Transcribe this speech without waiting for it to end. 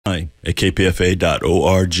at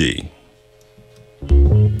kpfa.org.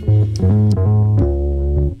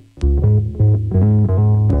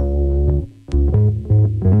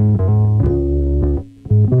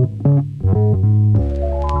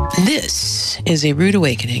 This is A Rude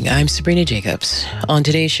Awakening. I'm Sabrina Jacobs. On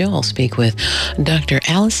today's show, I'll speak with Dr.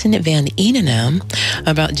 Alison Van Eenenam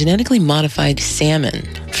about genetically modified salmon,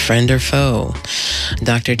 friend or foe.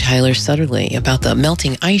 Dr. Tyler Sutterly about the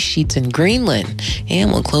melting ice sheets in Greenland. And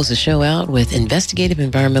we'll close the show out with investigative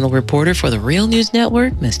environmental reporter for the Real News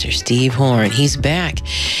Network, Mr. Steve Horn. He's back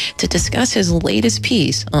to discuss his latest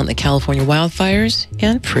piece on the California wildfires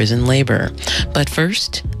and prison labor. But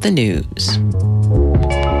first, the news.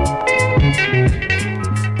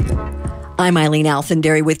 I'm Eileen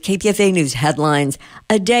Alfandary with KPFA News headlines.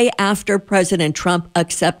 A day after President Trump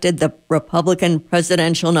accepted the Republican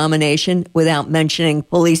presidential nomination without mentioning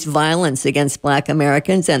police violence against Black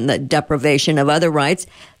Americans and the deprivation of other rights,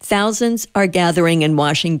 thousands are gathering in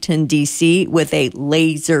Washington, D.C. with a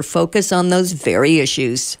laser focus on those very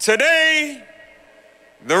issues. Today,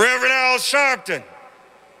 the Reverend Al Sharpton,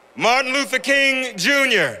 Martin Luther King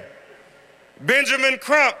Jr., Benjamin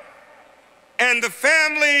Crump, and the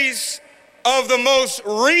families of the most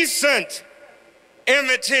recent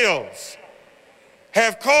Emmett Tills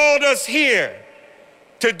have called us here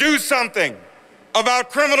to do something about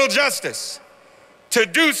criminal justice, to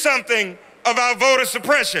do something about voter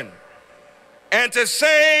suppression, and to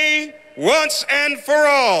say once and for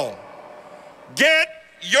all, get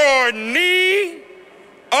your knee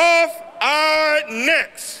off our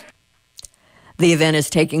necks. The event is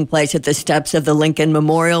taking place at the steps of the Lincoln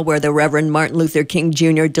Memorial, where the Reverend Martin Luther King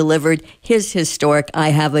Jr. delivered his historic I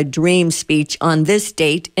Have a Dream speech on this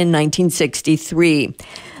date in 1963.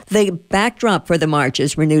 The backdrop for the march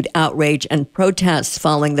is renewed outrage and protests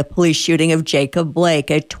following the police shooting of Jacob Blake,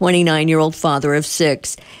 a 29-year-old father of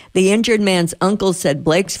 6. The injured man's uncle said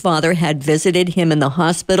Blake's father had visited him in the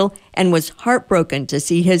hospital and was heartbroken to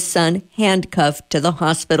see his son handcuffed to the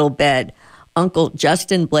hospital bed. Uncle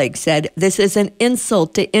Justin Blake said, "This is an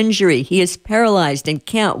insult to injury. He is paralyzed and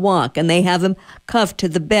can't walk, and they have him cuffed to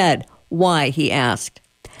the bed. Why?" he asked.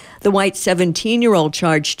 The white 17-year-old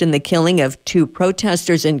charged in the killing of 2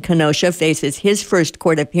 protesters in Kenosha faces his first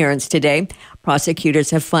court appearance today. Prosecutors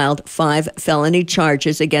have filed 5 felony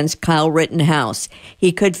charges against Kyle Rittenhouse.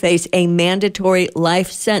 He could face a mandatory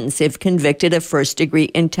life sentence if convicted of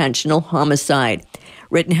first-degree intentional homicide.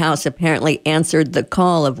 Rittenhouse apparently answered the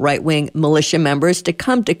call of right-wing militia members to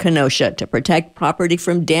come to Kenosha to protect property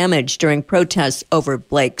from damage during protests over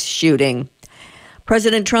Blake's shooting.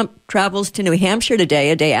 President Trump travels to New Hampshire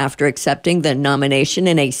today, a day after accepting the nomination.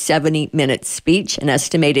 In a 70-minute speech, an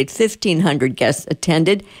estimated 1,500 guests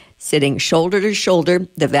attended. Sitting shoulder to shoulder,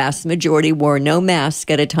 the vast majority wore no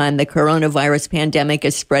mask at a time the coronavirus pandemic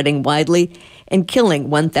is spreading widely and killing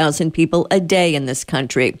 1,000 people a day in this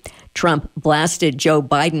country. Trump blasted Joe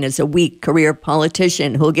Biden as a weak career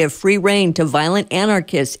politician who'll give free rein to violent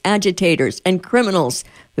anarchists, agitators, and criminals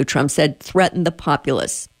who Trump said threaten the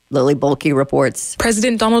populace. Lily Bolke reports.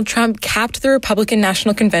 President Donald Trump capped the Republican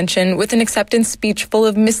National Convention with an acceptance speech full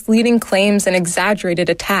of misleading claims and exaggerated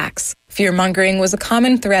attacks. Fear-mongering was a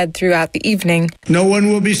common thread throughout the evening. No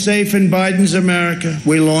one will be safe in Biden's America.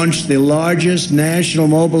 We launched the largest national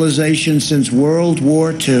mobilization since World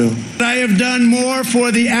War II. I have done more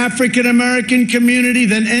for the African-American community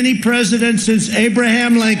than any president since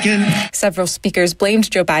Abraham Lincoln. Several speakers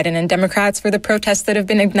blamed Joe Biden and Democrats for the protests that have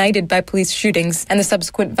been ignited by police shootings and the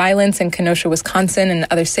subsequent violence in Kenosha, Wisconsin, and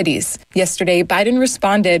other cities. Yesterday, Biden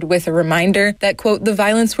responded with a reminder that, quote, "the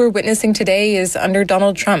violence we're witnessing today is under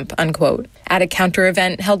Donald Trump," unquote. At a counter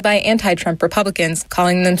event held by anti-Trump Republicans,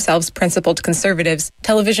 calling themselves principled conservatives,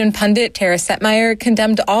 television pundit Tara Setmeyer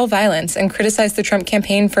condemned all violence and criticized the Trump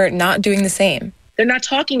campaign for not doing the same. They're not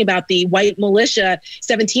talking about the white militia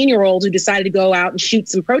 17-year-old who decided to go out and shoot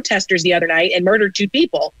some protesters the other night and murdered 2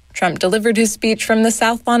 people. Trump delivered his speech from the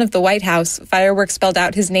South Lawn of the White House. Fireworks spelled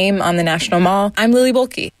out his name on the National Mall. I'm Lily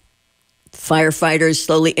Bolke. Firefighters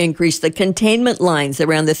slowly increased the containment lines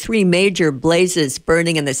around the 3 major blazes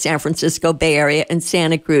burning in the San Francisco Bay Area and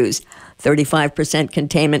Santa Cruz. 35%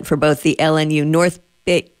 containment for both the LNU North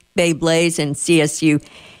Bay Blaze and SCU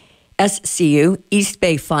East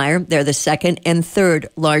Bay Fire. They're the second and third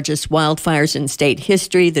largest wildfires in state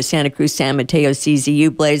history. The Santa Cruz San Mateo CZU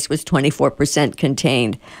blaze was 24%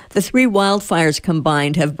 contained. The 3 wildfires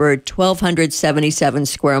combined have burned 1,277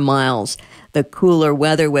 square miles. The cooler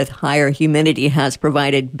weather with higher humidity has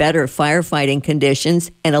provided better firefighting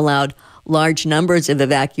conditions and allowed large numbers of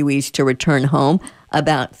evacuees to return home.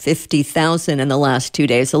 about 50,000 in the last 2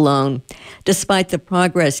 days alone. Despite the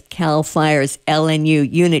progress, CAL FIRE's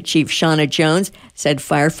LNU Unit Chief Shauna Jones said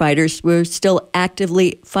firefighters were still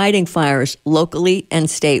actively fighting fires locally and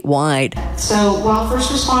statewide. So while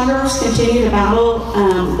first responders continue to battle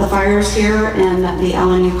the fires here in the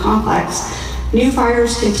LNU complex, new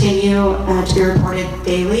fires continue to be reported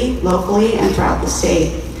daily, locally, and throughout the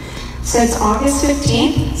state. Since August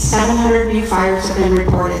 15th, 700 new fires have been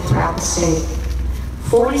reported throughout the state.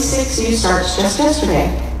 46 new starts just yesterday.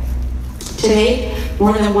 To date,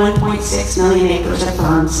 more than 1.6 million acres have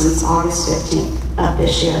burned since August 15th of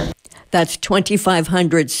this year. That's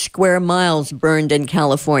 2,500 square miles burned in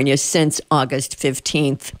California since August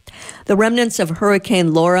 15th. The remnants of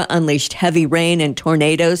Hurricane Laura unleashed heavy rain and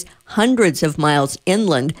tornadoes hundreds of miles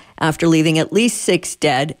inland after leaving at least 6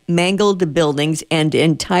 dead, mangled buildings, and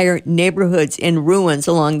entire neighborhoods in ruins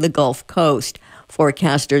along the Gulf Coast.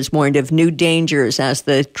 Forecasters warned of new dangers as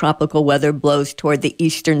the tropical weather blows toward the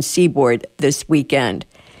eastern seaboard this weekend.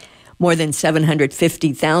 More than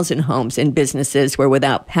 750,000 homes and businesses were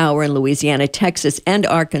without power in Louisiana, Texas, and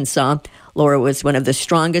Arkansas. Laura was one of the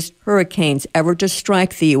strongest hurricanes ever to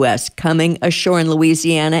strike the U.S., coming ashore in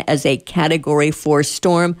Louisiana as a Category 4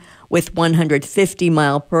 storm with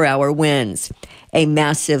 150-mile-per-hour winds. A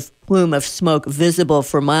massive plume of smoke visible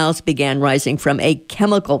for miles began rising from a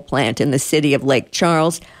chemical plant in the city of Lake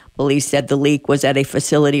Charles. Police said the leak was at a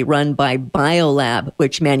facility run by BioLab,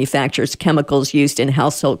 which manufactures chemicals used in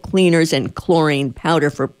household cleaners and chlorine powder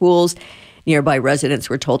for pools. Nearby residents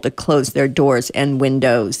were told to close their doors and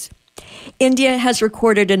windows. India has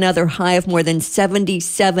recorded another high of more than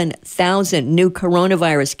 77,000 new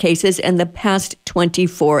coronavirus cases in the past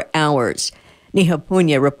 24 hours. Neha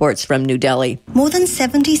Punya reports from New Delhi. More than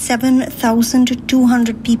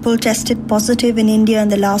 77,200 people tested positive in India in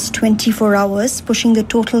the last 24 hours, pushing the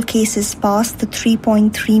total cases past the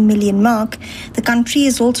 3.3 million mark. The country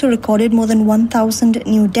has also recorded more than 1,000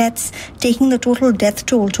 new deaths, taking the total death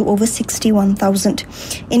toll to over 61,000.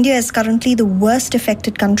 India is currently the worst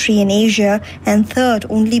affected country in Asia and third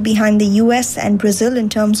only behind the US and Brazil in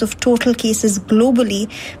terms of total cases globally.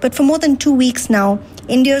 But for more than 2 weeks now,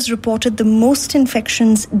 India has reported the most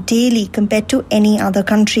infections daily compared to any other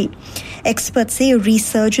country. Experts say a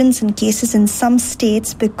resurgence in cases in some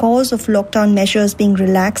states because of lockdown measures being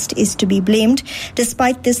relaxed is to be blamed.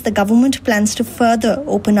 Despite this, the government plans to further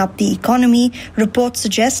open up the economy. Reports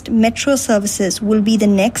suggest metro services will be the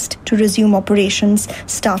next to resume operations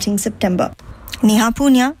starting September. Neha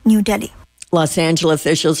Punya, New Delhi. Los Angeles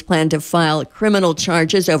officials plan to file criminal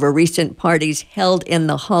charges over recent parties held in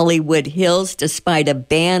the Hollywood Hills despite a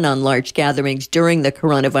ban on large gatherings during the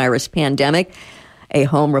coronavirus pandemic. A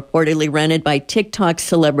home reportedly rented by TikTok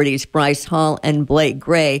celebrities Bryce Hall and Blake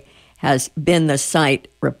Gray has been the site,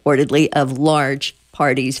 reportedly, of large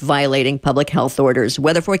parties violating public health orders.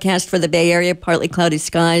 Weather forecast for the Bay Area, partly cloudy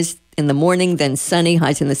skies in the morning, then sunny,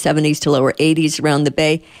 highs in the 70s to lower 80s around the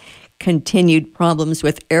Bay. Continued problems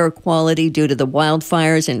with air quality due to the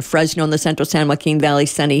wildfires in Fresno and the central San Joaquin Valley.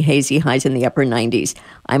 Sunny, hazy, highs in the upper 90s.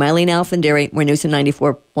 I'm Eileen Alfandary. More news in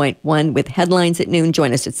 94.1 with headlines at noon.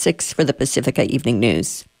 Join us at 6 for the Pacifica Evening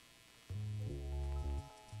News.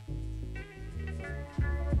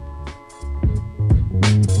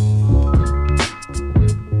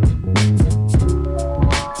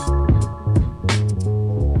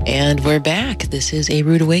 And we're back. This is A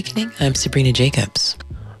Rude Awakening. I'm Sabrina Jacobs.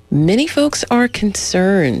 Many folks are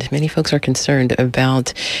concerned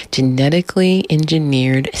about genetically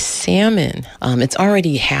engineered salmon. It's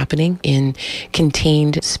already happening in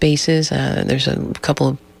contained spaces. There's a couple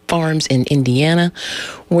of farms in Indiana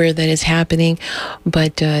where that is happening,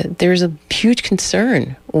 but there's a huge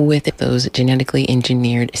concern with those genetically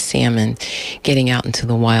engineered salmon getting out into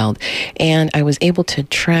the wild. And I was able to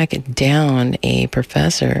track down a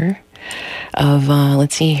professor of,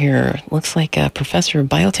 looks like a professor of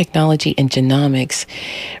biotechnology and genomics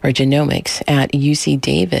at UC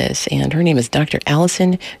Davis. And her name is Dr.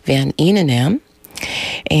 Alison Van Eenenam.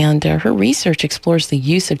 And her research explores the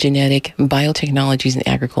use of genetic biotechnologies in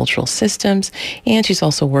agricultural systems, and she's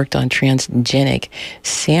also worked on transgenic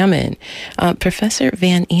salmon. Professor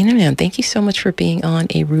Van Eenenam, thank you so much for being on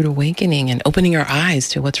A Rude Awakening and opening our eyes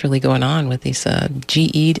to what's really going on with these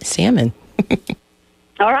GE'd salmon.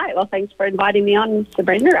 All right. Well, thanks for inviting me on,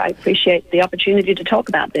 Sabrina. I appreciate the opportunity to talk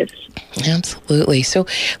about this. Absolutely. So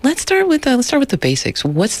let's start with the basics.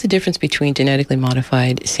 What's the difference between genetically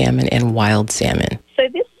modified salmon and wild salmon? So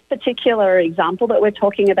this particular example that we're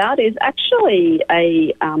talking about is actually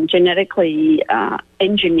a genetically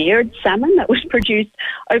engineered salmon that was produced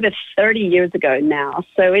over 30 years ago now.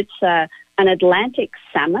 So it's an Atlantic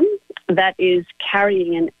salmon that is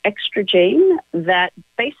carrying an extra gene that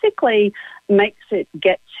basically makes it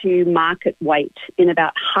get to market weight in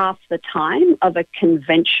about half the time of a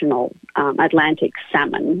conventional Atlantic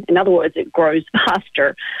salmon. In other words, it grows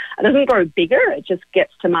faster. It doesn't grow bigger, it just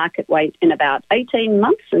gets to market weight in about 18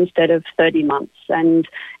 months instead of 30 months. And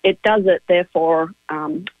it does it, therefore,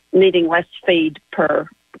 needing less feed per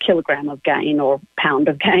kilogram of gain or pound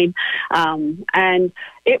of gain. And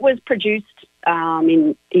it was produced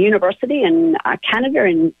in a university in Canada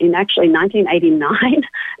in actually 1989,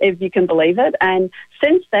 if you can believe it. And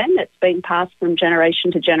since then, it's been passed from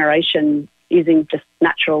generation to generation using just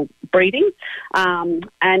natural breeding. And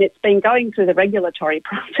it's been going through the regulatory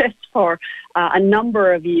process for a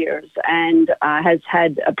number of years and has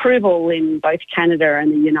had approval in both Canada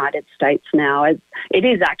and the United States now. It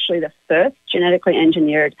is actually the first genetically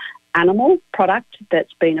engineered animal product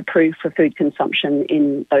that's been approved for food consumption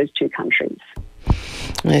in those two countries.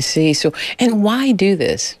 I see. So, and why do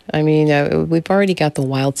this? I mean, we've already got the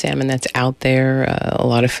wild salmon that's out there. A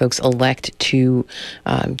lot of folks elect to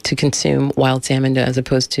consume wild salmon as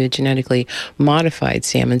opposed to genetically modified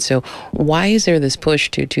salmon. So, why is there this push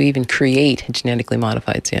to even create genetically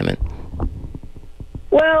modified salmon?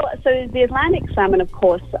 Well, so the Atlantic salmon, of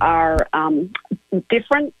course, are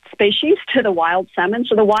different species to the wild salmon.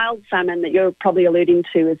 So the wild salmon that you're probably alluding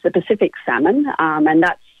to is the Pacific salmon, and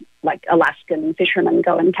that's like Alaskan fishermen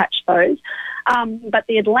go and catch those. But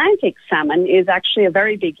the Atlantic salmon is actually a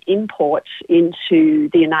very big import into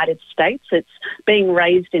the United States. It's being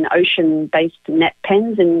raised in ocean-based net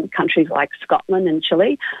pens in countries like Scotland and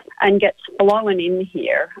Chile and gets flown in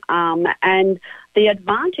here. And the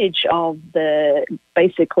advantage of the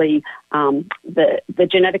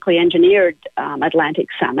genetically engineered Atlantic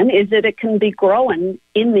salmon is that it can be grown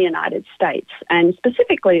in the United States. And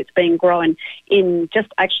specifically, it's being grown in just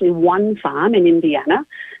actually one farm in Indiana.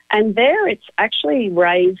 And there it's actually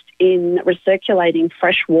raised in recirculating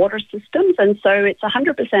fresh water systems. And so it's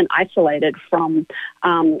 100% isolated from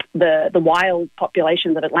the wild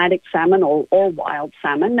populations of Atlantic salmon or wild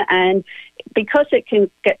salmon. And because it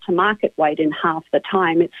can get to market weight in half the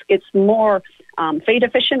time, it's more feed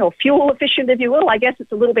efficient or fuel efficient, if you will. I guess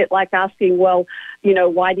it's a little bit like asking, well, you know,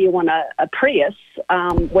 why do you want a Prius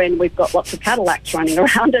when we've got lots of Cadillacs running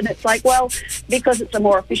around? And it's like, well, because it's a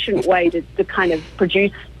more efficient way to kind of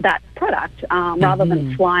produce that product rather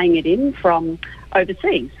than flying it in from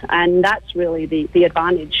overseas. And that's really the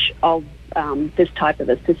advantage of this type of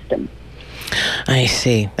a system. I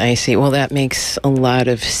see. Well, that makes a lot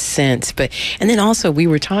of sense. And then also we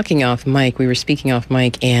were speaking off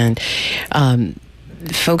mic, and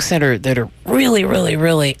folks that are really, really,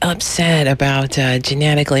 really upset about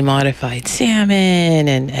genetically modified salmon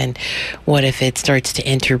and what if it starts to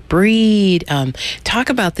interbreed. Talk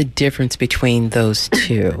about the difference between those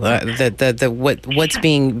two, what's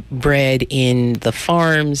being bred in the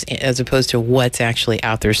farms as opposed to what's actually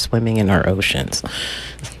out there swimming in our oceans.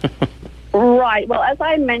 Right. Well, as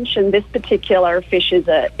I mentioned, this particular fish is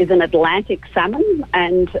an Atlantic salmon,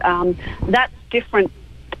 and that's different,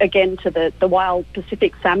 again, to the wild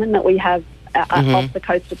Pacific salmon that we have off the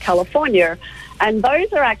coast of California. And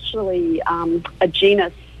those are actually a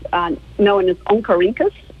genus known as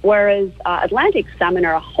Oncorhynchus, whereas Atlantic salmon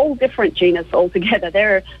are a whole different genus altogether.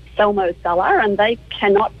 They're Salmocellar, and they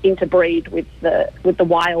cannot interbreed with the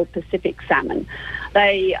wild Pacific salmon.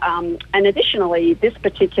 And additionally, this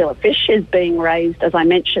particular fish is being raised, as I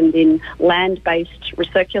mentioned, in land-based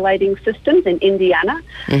recirculating systems in Indiana,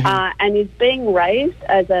 and is being raised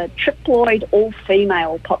as a triploid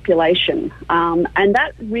all-female population. And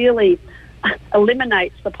that really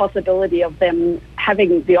eliminates the possibility of them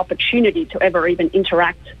having the opportunity to ever even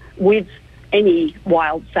interact with any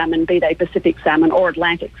wild salmon, be they Pacific salmon or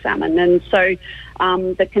Atlantic salmon. And so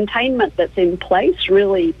the containment that's in place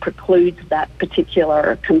really precludes that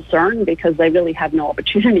particular concern because they really have no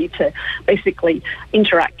opportunity to basically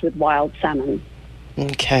interact with wild salmon.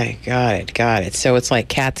 Okay, got it. So it's like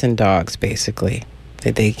cats and dogs, basically.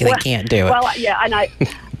 They can't do it. Well, yeah, and I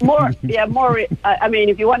mean,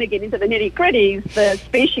 if you want to get into the nitty-gritties, the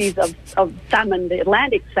species of salmon, the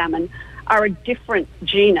Atlantic salmon, are a different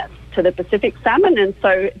genus to the Pacific salmon, and so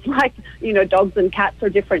it's like, you know, dogs and cats are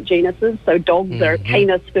different genuses. So dogs are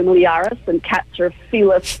Canis familiaris and cats are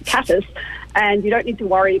Felis catus, and you don't need to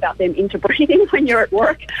worry about them interbreeding when you're at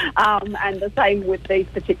work. And the same with these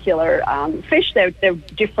particular fish. They're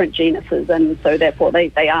different genuses, and so therefore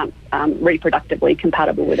they aren't reproductively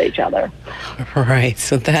compatible with each other. Right.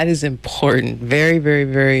 So that is important. Very, very,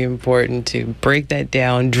 very important to break that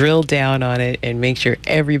down, drill down on it, and make sure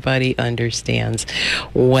everybody understands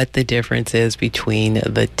what the difference is between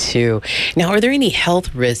the two. Now, are there any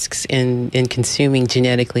health risks in consuming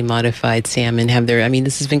genetically modified salmon?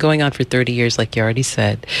 This has been going on for 30 years, like you already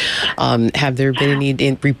said. Have there been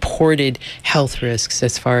any reported health risks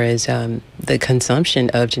as far as the consumption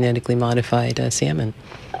of genetically modified salmon?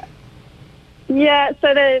 Yeah,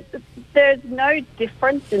 so there's no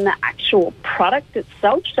difference in the actual product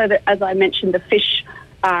itself. So that, as I mentioned, the fish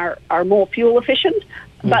are more fuel efficient,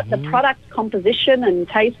 but the product composition and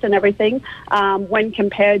taste and everything, when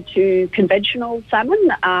compared to conventional salmon,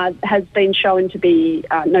 has been shown to be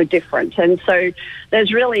no different. And so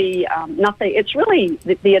there's really nothing. It's really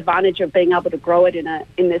the advantage of being able to grow it in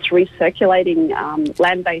this recirculating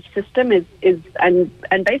land-based system is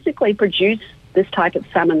basically produce this type of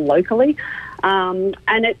salmon locally. And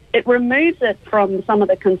it removes it from some of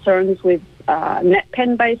the concerns with net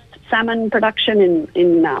pen-based salmon production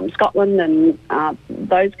in Scotland and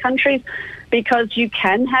those countries, because you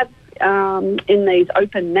can have in these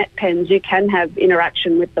open net pens, you can have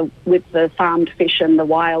interaction with the farmed fish and the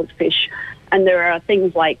wild fish. And there are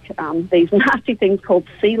things like these nasty things called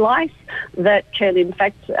sea lice that can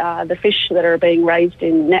infect the fish that are being raised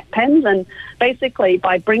in net pens. And basically,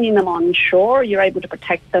 by bringing them on shore, you're able to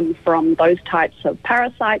protect them from those types of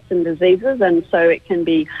parasites and diseases. And so it can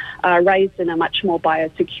be raised in a much more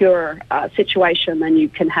biosecure situation than you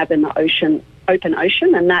can have in the open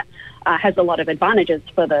ocean. And that has a lot of advantages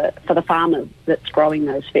for the farmer that's growing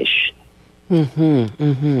those fish.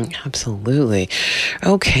 Absolutely.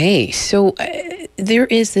 Okay, so there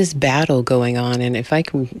is this battle going on, and if I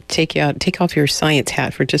can take off your science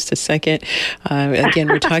hat for just a second. Again,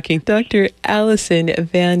 we're talking Dr. Alison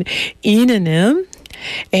Van Eenennaam.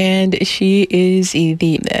 And she is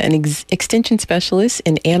an extension specialist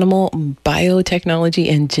in animal biotechnology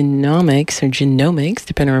and genomics,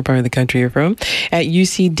 depending on what part of the country you're from, at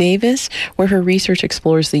UC Davis, where her research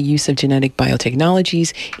explores the use of genetic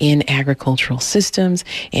biotechnologies in agricultural systems.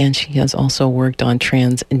 And she has also worked on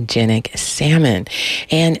transgenic salmon.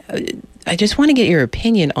 And I just want to get your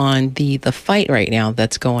opinion on the fight right now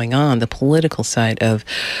that's going on, the political side of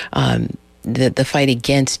the fight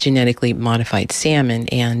against genetically modified salmon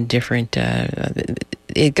and different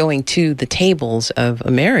it going to the tables of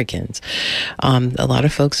Americans. A lot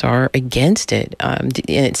of folks are against it. And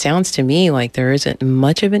it sounds to me like there isn't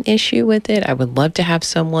much of an issue with it. I would love to have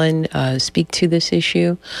someone speak to this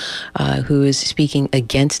issue who is speaking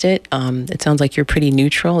against it. It sounds like you're pretty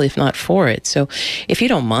neutral, if not for it. So if you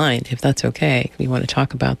don't mind, if that's okay, we want to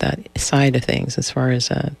talk about that side of things as far as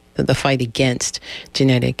the fight against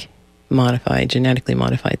genetically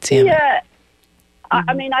modified salmon. Yeah.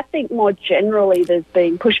 I mean, I think more generally there's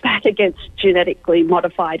been pushback against genetically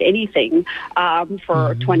modified anything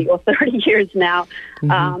for 20 or 30 years now.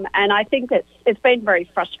 And I think it's been very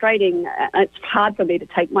frustrating. It's hard for me to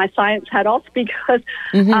take my science hat off because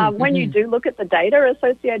when you do look at the data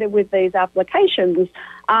associated with these applications,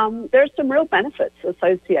 there's some real benefits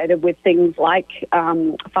associated with things like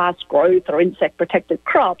fast growth or insect-protected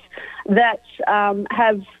crops that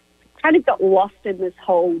have kind of got lost in this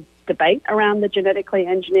whole debate around the genetically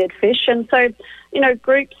engineered fish. And so,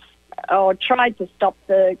 groups tried to stop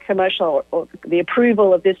the commercial or the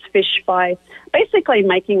approval of this fish by basically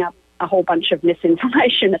making up a whole bunch of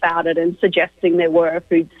misinformation about it and suggesting there were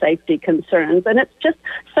food safety concerns. And it's just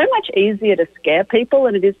so much easier to scare people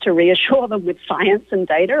than it is to reassure them with science and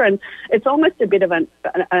data. And it's almost a bit of a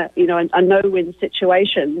no-win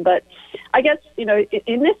situation. But I guess,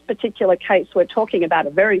 in this particular case, we're talking about a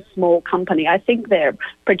very small company. I think they're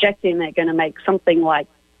projecting they're going to make something like,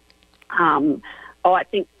 I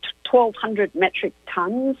think 1,200 metric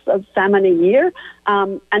tons of salmon a year,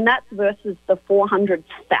 and that's versus the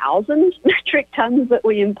 400,000 metric tons that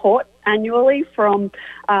we import annually from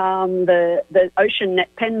the ocean net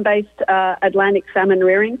pen-based Atlantic salmon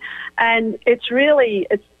rearing. And it's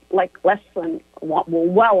like less than,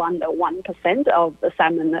 well under 1% of the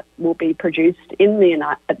salmon that will be produced in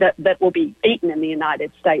that will be eaten in the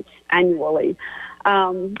United States annually.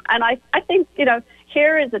 And I think,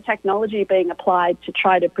 here is a technology being applied to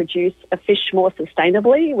try to produce a fish more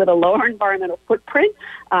sustainably with a lower environmental footprint.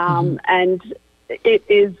 And it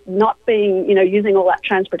is not being, using all that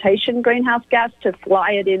transportation greenhouse gas to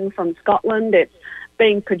fly it in from Scotland. It's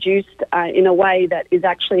being produced in a way that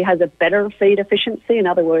actually has a better feed efficiency. In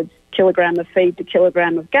other words, kilogram of feed to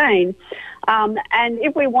kilogram of gain. And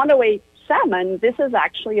if we want to eat salmon, this is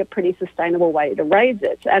actually a pretty sustainable way to raise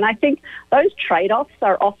it. And I think those trade-offs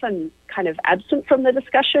are often kind of absent from the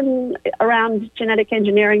discussion around genetic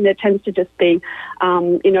engineering. There tends to just be,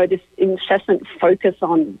 this incessant focus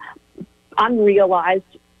on unrealized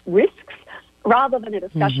risks, rather than a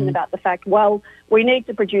discussion about the fact, well, we need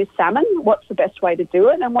to produce salmon. What's the best way to do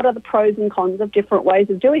it? And what are the pros and cons of different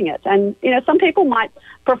ways of doing it? And, some people might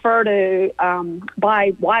prefer to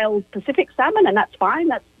buy wild Pacific salmon, and that's fine.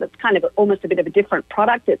 That's kind of almost a bit of a different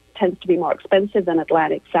product. It tends to be more expensive than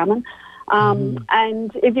Atlantic salmon.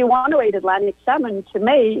 And if you want to eat Atlantic salmon, to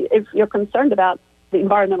me, if you're concerned about the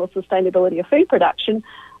environmental sustainability of food production,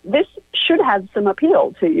 this should have some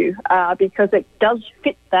appeal to you because it does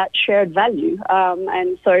fit that shared value.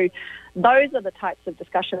 And so those are the types of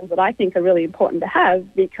discussions that I think are really important to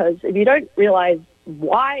have, because if you don't realize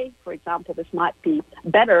why, for example, this might be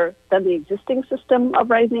better than the existing system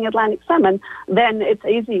of raising Atlantic salmon, then it's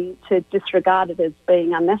easy to disregard it as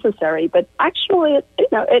being unnecessary. But actually,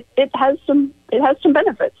 it has some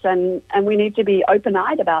benefits, and we need to be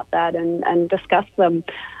open-eyed about that and discuss them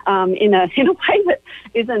in a way that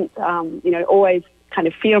isn't always kind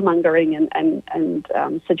of fear-mongering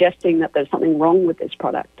and suggesting that there's something wrong with this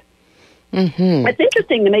product. It's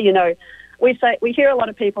interesting to me, we hear a lot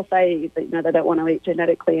of people say that they don't want to eat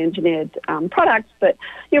genetically engineered products, but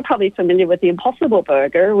you're probably familiar with the Impossible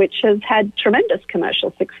Burger, which has had tremendous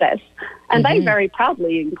commercial success, and they very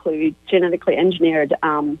proudly include genetically engineered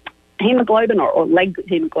hemoglobin or leg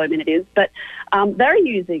hemoglobin it is, but they're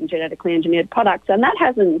using genetically engineered products, and that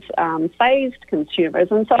hasn't fazed consumers.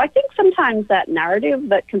 And so I think sometimes that narrative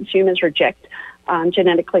that consumers reject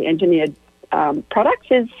genetically engineered products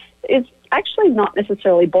is actually not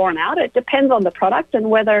necessarily borne out. It depends on the product and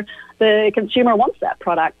whether the consumer wants that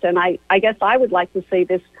product. And I guess I would like to see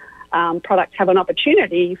this product have an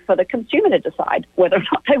opportunity for the consumer to decide whether or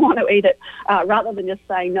not they want to eat it, rather than just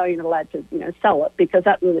saying, no, you're not allowed to sell it, because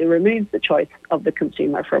that really removes the choice of the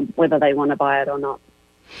consumer from whether they want to buy it or not.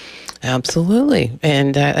 Absolutely.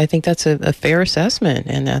 And I think that's a fair assessment,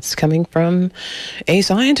 and that's coming from a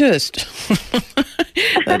scientist.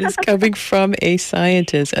 That is coming from a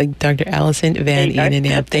scientist, Dr. Alison Van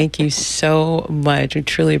Eenennaam. Thank you so much. We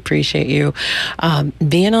truly appreciate you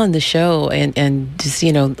being on the show and just,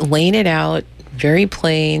 laying it out very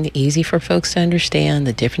plain, easy for folks to understand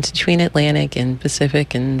the difference between Atlantic and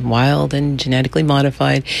Pacific and wild and genetically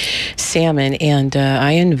modified salmon. And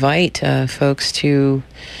I invite folks to,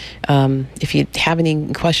 if you have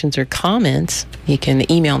any questions or comments, you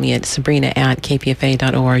can email me at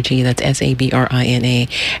sabrina@kpfa.org. That's Sabrina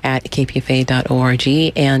 @kpfa.org.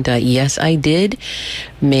 And yes, I did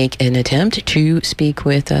make an attempt to speak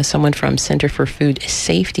with someone from Center for Food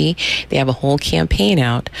Safety. They have a whole campaign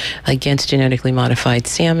out against genetically modified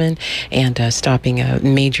salmon and stopping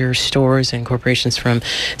major stores and corporations from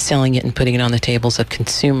selling it and putting it on the tables of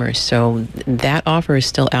consumers. So that offer is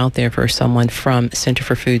still out there for someone from Center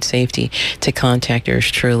for Food Safety to contact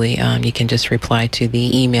yours truly. You can just reply to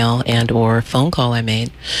the email and or phone call I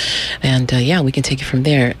made. And we can take it from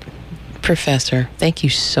there. Professor, thank you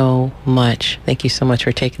so much. Thank you so much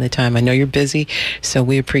for taking the time. I know you're busy, so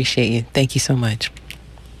we appreciate you. Thank you so much.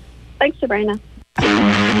 Thanks, Sabrina.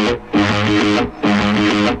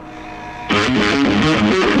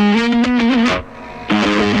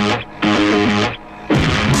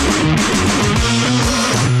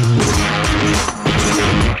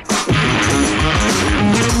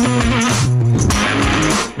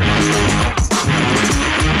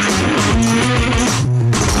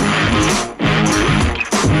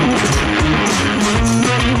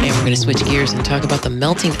 Switch gears and talk about the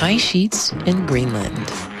melting ice sheets in Greenland.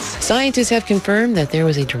 Scientists have confirmed that there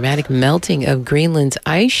was a dramatic melting of Greenland's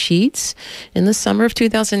ice sheets in the summer of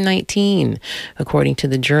 2019. According to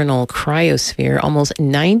the journal Cryosphere, almost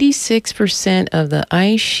 96% of the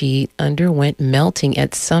ice sheet underwent melting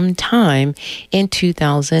at some time in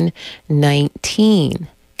 2019.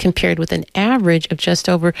 Compared with an average of just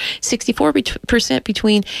over 64%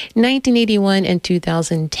 between 1981 and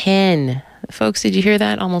 2010. Folks, did you hear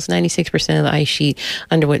that? Almost 96% of the ice sheet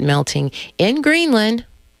underwent melting in Greenland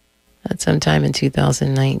at some time in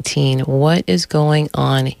 2019. What is going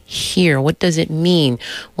on here? What does it mean?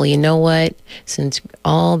 Well, you know what? Since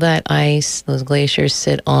all that ice, those glaciers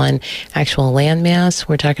sit on actual landmass,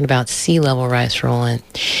 we're talking about sea level rise rolling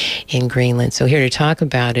in Greenland. So here to talk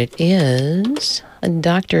about it is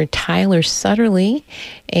Dr. Tyler Sutterly,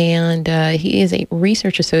 and he is a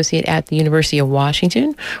research associate at the University of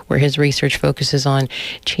Washington, where his research focuses on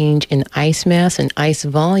change in ice mass and ice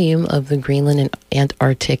volume of the Greenland and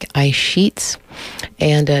Antarctic ice sheets.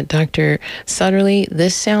 And Dr. Sutterly,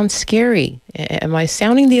 this sounds scary. Am I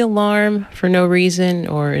sounding the alarm for no reason,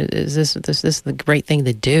 or is this the great thing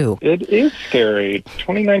to do? It is scary.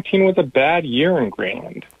 2019 was a bad year in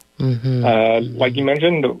Greenland. Like you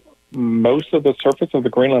mentioned, most of the surface of the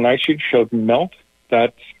Greenland ice sheet showed melt.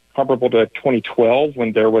 That's comparable to 2012,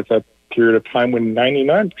 when there was a period of time when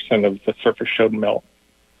 99% of the surface showed melt.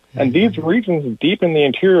 And these regions deep in the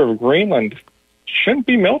interior of Greenland shouldn't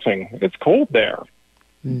be melting. It's cold there.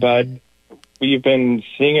 But we've been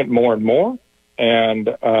seeing it more and more.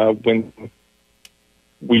 And when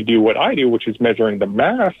we do what I do, which is measuring the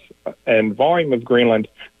mass and volume of Greenland,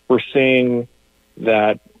 we're seeing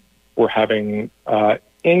that we're having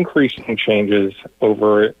increasing changes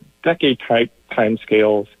over decade-type time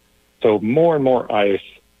scales. So more and more ice,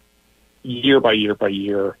 year by year by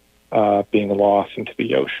year, being lost into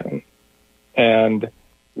the ocean. And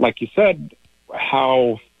like you said,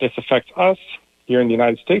 how this affects us here in the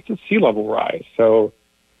United States is sea level rise. So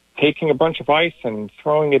taking a bunch of ice and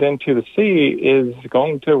throwing it into the sea is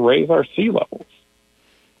going to raise our sea levels.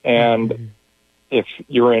 And if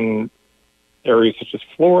you're in areas such as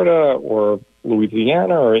Florida or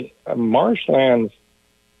Louisiana or marshlands,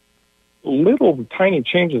 little tiny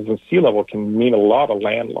changes in sea level can mean a lot of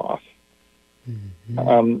land loss.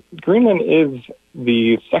 Greenland is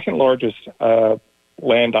the second largest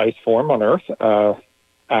land ice form on Earth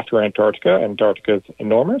after Antarctica. Antarctica is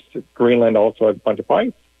enormous. Greenland also has a bunch of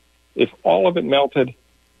ice. If all of it melted,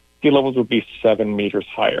 sea levels would be 7 meters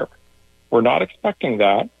higher. We're not expecting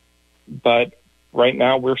that, but right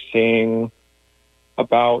now we're seeing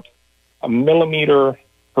about a millimeter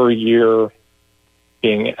per year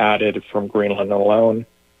being added from Greenland alone.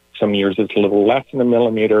 Some years it's a little less than a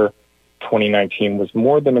millimeter. 2019 was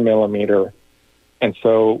more than a millimeter. And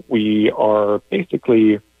so we are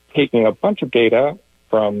basically taking a bunch of data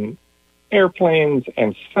from airplanes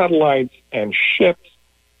and satellites and ships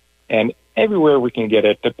and everywhere we can get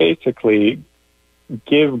it to basically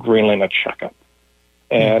give Greenland a checkup.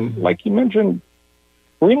 And like you mentioned,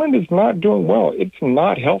 Greenland is not doing well. It's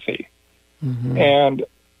not healthy. And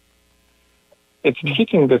it's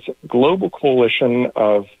taking this global coalition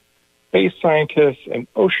of space scientists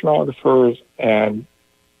and oceanographers and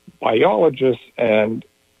biologists and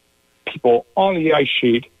people on the ice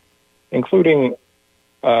sheet, including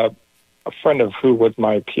a friend of who was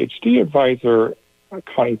my PhD advisor,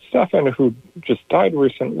 Connie Stephan, who just died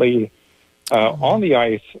recently, on the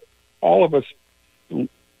ice, all of us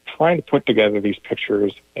trying to put together these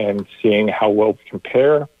pictures and seeing how well we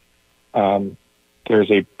compare.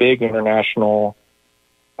 There's a big international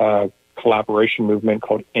collaboration movement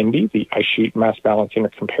called INDI, the Ice Sheet Mass Balancing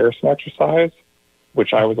and Comparison Exercise,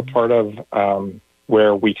 which I was a part of,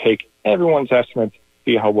 where we take everyone's estimates,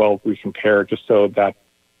 see how well we compare, just so that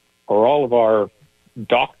for all of our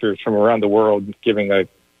doctors from around the world giving a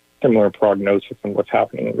similar prognosis on what's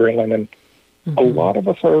happening in Greenland. And a lot of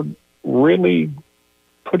us are really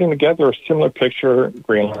putting together a similar picture.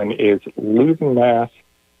 Greenland is losing mass.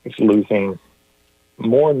 It's losing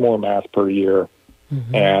more and more mass per year.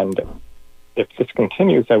 And if this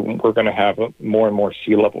continues, then we're going to have more and more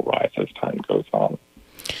sea level rise as time goes on.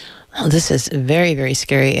 Oh, this is very, very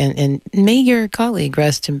scary. And may your colleague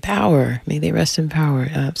rest in power. May they rest in power.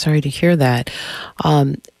 Sorry to hear that.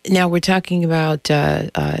 Now we're talking about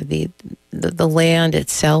the land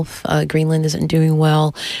itself. Greenland isn't doing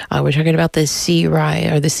well. We're talking about the sea rise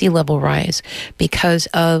or the sea level rise because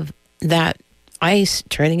of that ice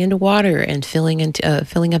turning into water and filling up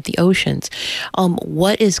the oceans.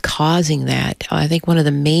 What is causing that? I think one of the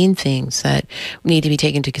main things that need to be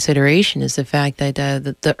taken into consideration is the fact that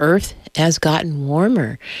the Earth has gotten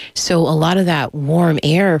warmer. So a lot of that warm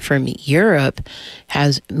air from Europe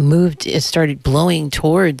has started blowing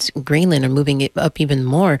towards Greenland, or moving it up even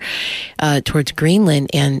more towards Greenland,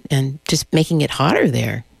 and just making it hotter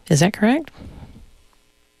there. Is that correct?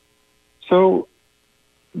 So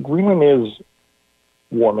Greenland is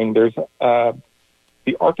warming. There's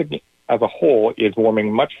the Arctic as a whole is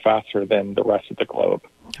warming much faster than the rest of the globe.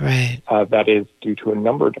 Right. That is due to a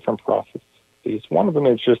number of different processes. One of them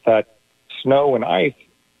is just that snow and ice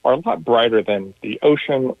are a lot brighter than the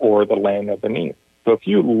ocean or the land underneath. So if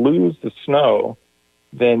you lose the snow,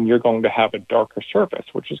 then you're going to have a darker surface,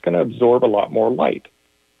 which is going to absorb a lot more light.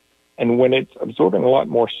 And when it's absorbing a lot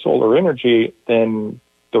more solar energy, then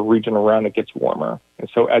the region around it gets warmer. And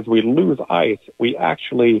so as we lose ice, we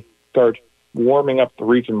actually start warming up the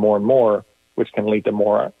region more and more, which can lead to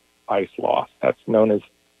more ice loss. That's known as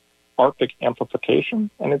Arctic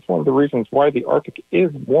amplification, and it's one of the reasons why the Arctic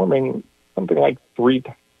is warming something like 3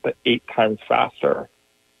 to 8 times faster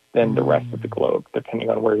than the rest of the globe,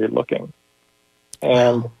 depending on where you're looking.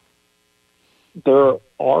 And there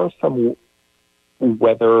are some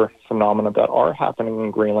weather phenomena that are happening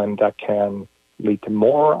in Greenland that can lead to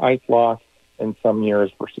more ice loss in some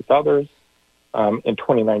years versus others. In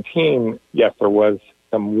 2019, yes, there was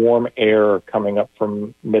some warm air coming up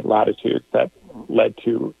from mid-latitudes that led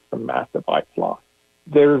to some massive ice loss.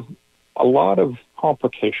 There's a lot of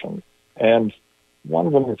complications, and one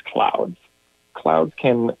of them is clouds. Clouds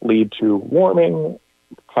can lead to warming.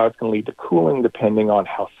 Clouds can lead to cooling depending on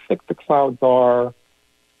how thick the clouds are,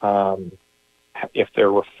 if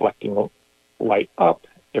they're reflecting light up,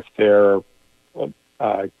 if they're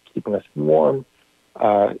keeping us warm.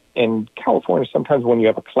 In California, sometimes when you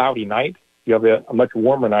have a cloudy night, you have a much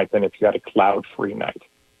warmer night than if you had a cloud-free night.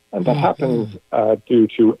 And that happens due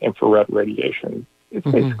to infrared radiation. It's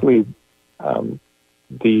basically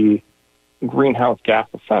the greenhouse gas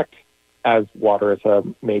effect, as water is a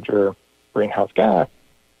major greenhouse gas.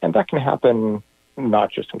 And that can happen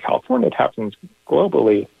not just in California, it happens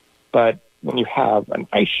globally. But when you have an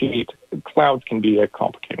ice sheet, clouds can be a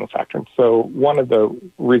complicating factor. And so one of the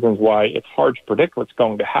reasons why it's hard to predict what's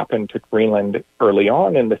going to happen to Greenland early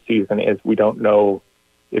on in the season is we don't know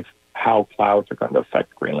how clouds are going to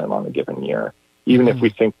affect Greenland on a given year, even if we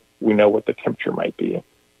think we know what the temperature might be.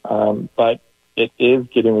 But it is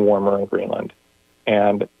getting warmer in Greenland,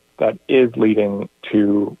 and that is leading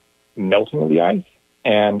to melting of the ice.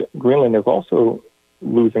 And Greenland is also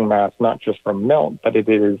losing mass, not just from melt, but it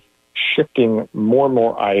is shifting more and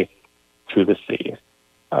more ice to the sea.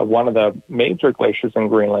 One of the major glaciers in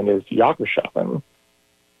Greenland is Jakobshavn,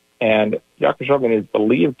 and Jakobshavn is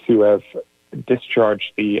believed to have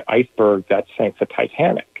discharged the iceberg that sank the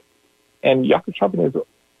Titanic. And Jakobshavn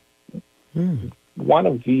is one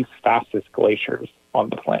of the fastest glaciers on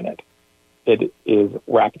the planet. It is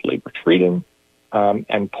rapidly retreating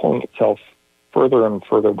and pulling itself further and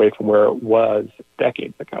further away from where it was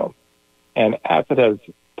decades ago. And as it has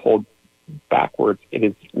pulled backwards, it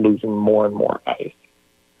is losing more and more ice.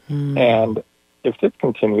 And if this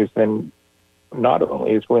continues, then not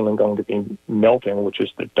only is Greenland going to be melting, which is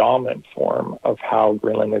the dominant form of how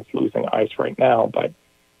Greenland is losing ice right now, but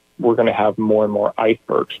we're going to have more and more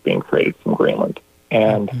icebergs being created from Greenland.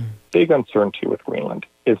 And big uncertainty with Greenland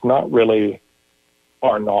is not really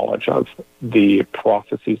our knowledge of the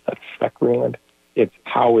processes that affect Greenland. It's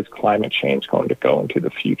how is climate change going to go into the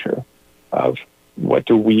future of what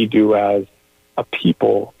do we do as a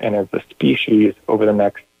people and as a species over the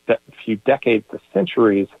next few decades to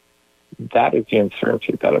centuries. That is the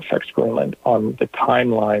uncertainty that affects Greenland on the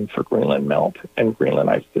timeline for Greenland melt and Greenland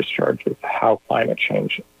ice discharges, how climate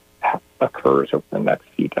change occurs over the next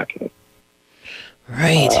few decades.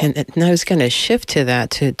 Right, and I was going to shift to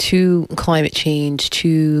that, to climate change,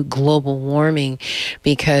 to global warming,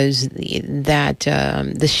 because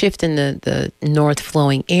the shift in the north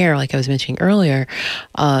flowing air, like I was mentioning earlier,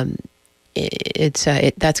 that's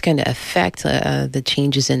going to affect the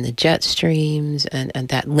changes in the jet streams and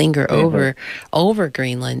that linger over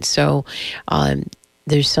Greenland. So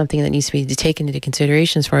there's something that needs to be taken into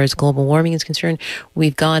consideration as far as global warming is concerned.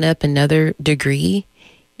 We've gone up another degree.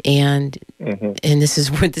 And this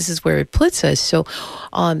is where it puts us. So,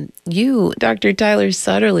 you, Dr. Tyler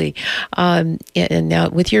Sutterly, and now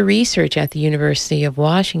with your research at the University of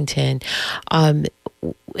Washington,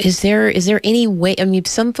 is there any way? I mean,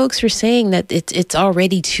 some folks are saying that it's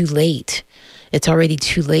already too late. It's already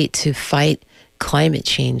too late to fight climate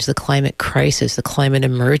change, the climate crisis, the climate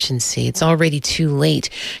emergency. It's already too late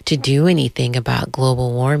to do anything about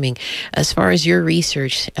global warming. As far as your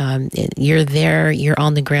research, you're there, you're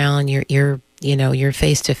on the ground, you're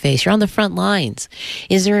face to face, you're on the front lines.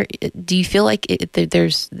 Do you feel like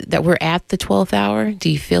that we're at the 12th hour? Do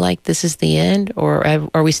you feel like this is the end, or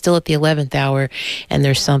are we still at the 11th hour and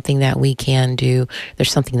there's something that we can do?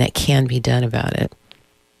 There's something that can be done about it?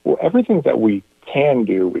 Well, everything that we can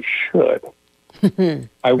do, we should.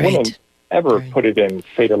 I wouldn't ever put it in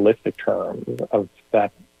fatalistic terms of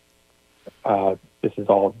that this is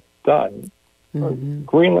all done.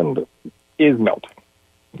 Greenland is melting.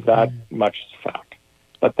 That much is a fact.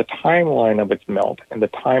 But the timeline of its melt and the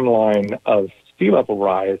timeline of sea level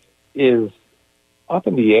rise is up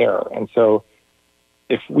in the air. And so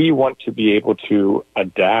if we want to be able to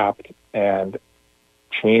adapt and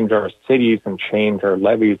change our cities and change our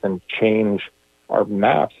levees and change our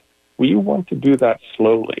maps, we want to do that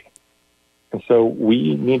slowly. And so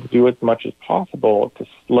we need to do as much as possible to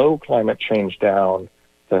slow climate change down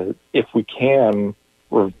if we can,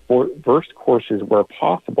 reverse courses where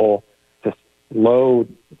possible to slow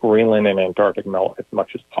Greenland and Antarctic melt as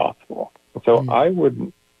much as possible. So I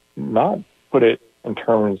would not put it in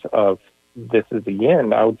terms of this is the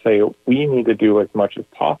end. I would say we need to do as much as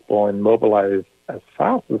possible and mobilize as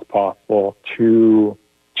fast as possible to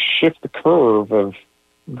shift the curve of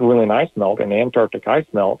Greenland ice melt and Antarctic ice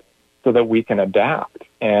melt so that we can adapt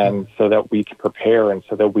and so that we can prepare and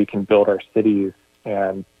so that we can build our cities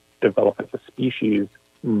and develop as a species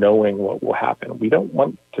knowing what will happen. We don't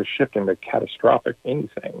want to shift into catastrophic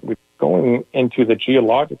anything. We're going into the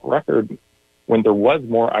geologic record when there was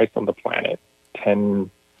more ice on the planet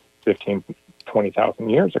 10, 15, 20,000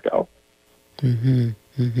 years ago. Mm-hmm.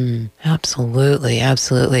 Mm-hmm. Absolutely,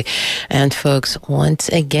 absolutely. And folks, once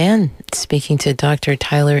again, speaking to Dr.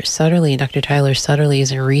 Tyler Sutterly. Dr. Tyler Sutterly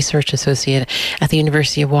is a research associate at the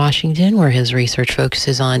University of Washington, where his research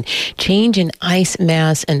focuses on change in ice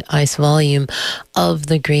mass and ice volume of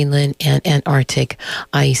the Greenland and Antarctic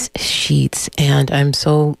ice sheets. And I'm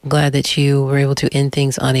so glad that you were able to end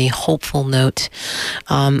things on a hopeful note.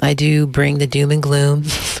 I do bring the doom and gloom.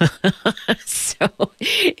 So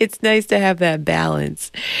it's nice to have that balance.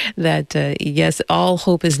 That, yes, all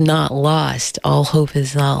hope is not lost. All hope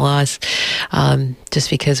is not lost just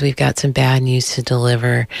because we've got some bad news to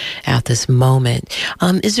deliver at this moment.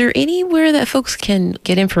 Is there anywhere that folks can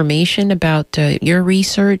get information about your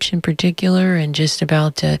research in particular and just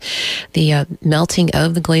about the melting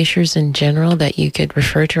of the glaciers in general that you could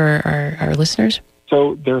refer to our listeners?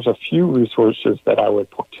 So there's a few resources that I would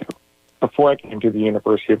point to. Before I came to the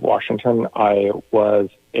University of Washington, I was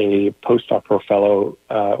a postdoctoral fellow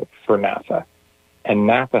for NASA. And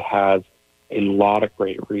NASA has a lot of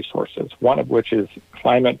great resources, one of which is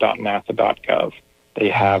climate.nasa.gov. They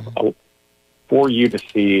have, for you to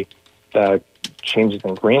see the changes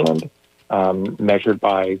in Greenland measured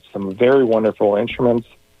by some very wonderful instruments.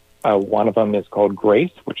 One of them is called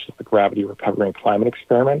GRACE, which is the Gravity Recovery and Climate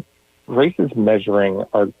Experiment. GRACE is measuring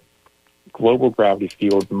our global gravity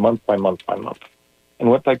field month by month by month. And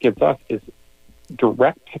what that gives us is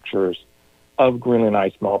direct pictures of Greenland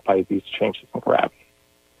ice melt by these changes in gravity.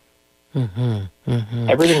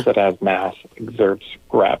 Everything that has mass exerts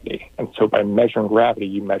gravity. And so by measuring gravity,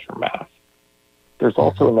 you measure mass. There's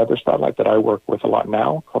also another satellite that I work with a lot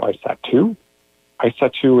now called ISAT-2.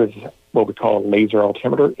 ISAT-2 is what we call a laser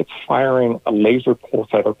altimeter. It's firing a laser pulse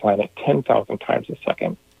at our planet 10,000 times a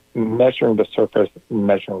second, measuring the surface,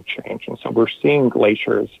 measuring change. And so we're seeing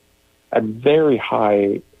glaciers at very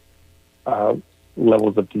high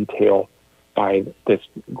levels of detail by this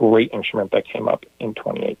great instrument that came up in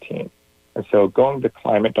 2018. And so going to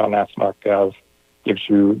climate.nasa.gov gives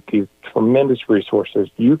you these tremendous resources.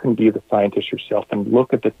 You can be the scientist yourself and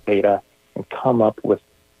look at this data and come up with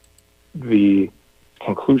the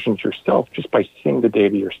conclusions yourself just by seeing the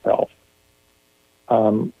data yourself.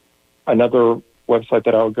 Another website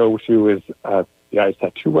that I'll go to is the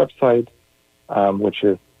ISAT-2 website, which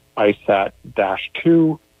is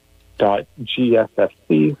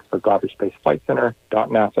ISAT-2.GSFC for Goddard Space Flight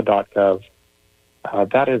Center.nasa.gov.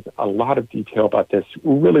 That is a lot of detail about this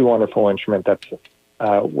really wonderful instrument that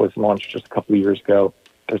was launched just a couple of years ago.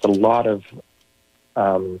 There's a lot of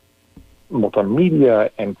multimedia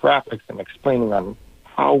and graphics and explaining on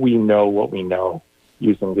how we know what we know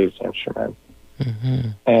using these instruments.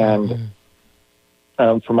 And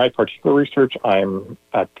for my particular research, I'm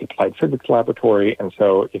at the Applied Physics Laboratory, and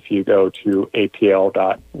so if you go to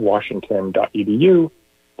apl.washington.edu,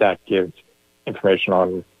 that gives information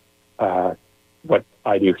on what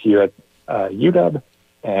I do here at UW,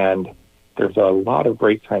 and there's a lot of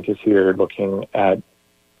great scientists here looking at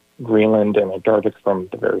Greenland and Antarctic from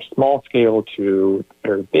the very small scale to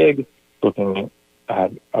very big, looking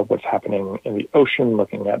at what's happening in the ocean,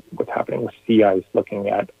 looking at what's happening with sea ice, looking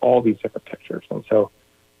at all these different pictures. And so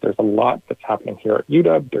there's a lot that's happening here at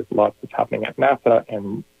UW. There's a lot that's happening at NASA.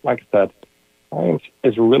 And like I said, science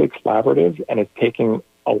is really collaborative, and it's taking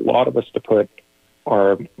a lot of us to put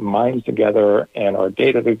our minds together and our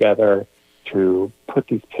data together to put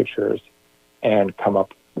these pictures and come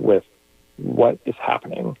up with what is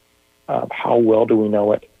happening, how well do we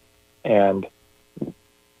know it, and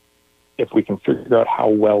if we can figure out how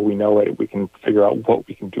well we know it, we can figure out what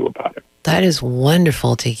we can do about it. That is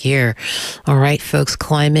wonderful to hear. All right, folks,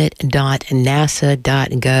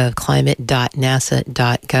 climate.nasa.gov,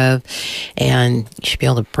 climate.nasa.gov, and you should be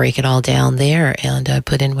able to break it all down there and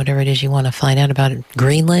put in whatever it is you want to find out about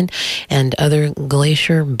Greenland and other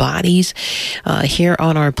glacier bodies here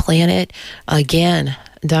on our planet. Again,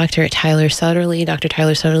 Dr. Tyler Sutterly. Dr.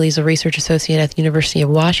 Tyler Sutterly is a research associate at the University of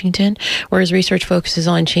Washington, where his research focuses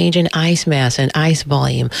on change in ice mass and ice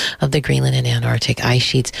volume of the Greenland and Antarctic ice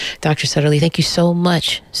sheets. Dr. Sutterly, thank you so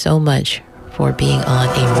much for being on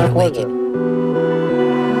A Rude Awakening.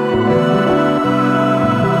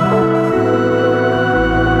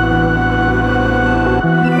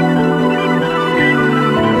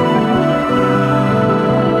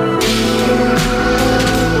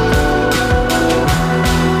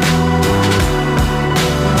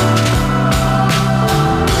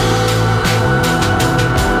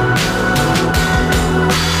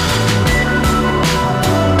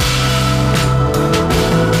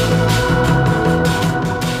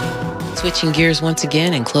 Switching gears once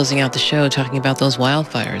again and closing out the show, talking about those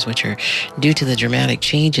wildfires, which are due to the dramatic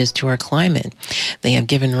changes to our climate. They have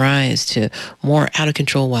given rise to more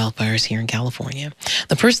out-of-control wildfires here in California.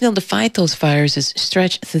 The personnel to fight those fires is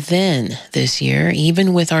stretched thin this year,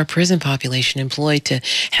 even with our prison population employed to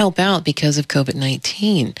help out because of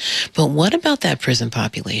COVID-19. But what about that prison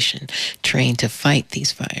population trained to fight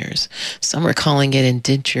these fires? Some are calling it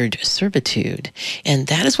indentured servitude. And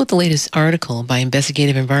that is what the latest article by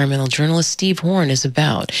investigative environmental journalist Steve Horn is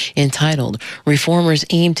about, entitled Reformers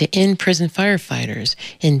Aim to End Prison Firefighters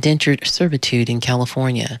Indentured Servitude in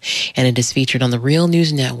California. And it is featured on the Real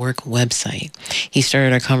News Network website. He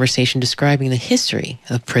started our conversation describing the history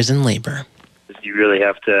of prison labor. You really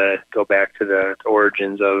have to go back to the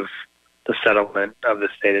origins of the settlement of the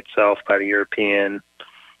state itself by the European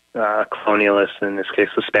colonialists, in this case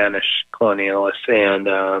the Spanish colonialists, and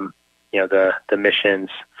the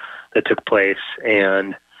missions that took place.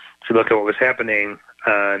 And to look at what was happening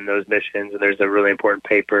on those missions, and there's a really important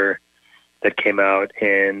paper that came out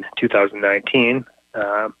in 2019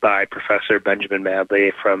 by Professor Benjamin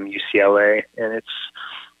Madley from UCLA, and it's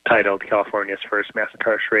titled California's First Mass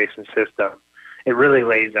Incarceration System. It really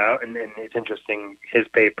lays out, and it's interesting, his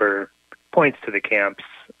paper points to the camps,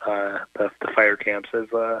 the fire camps, as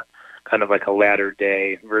kind of like a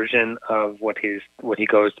latter-day version of what he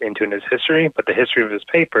goes into in his history. But the history of his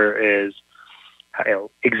paper is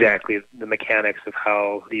exactly the mechanics of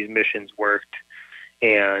how these missions worked,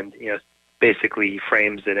 and basically he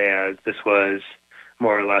frames it as this was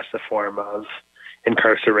more or less a form of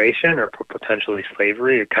incarceration or potentially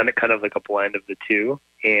slavery, or kind of like a blend of the two.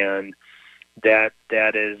 And that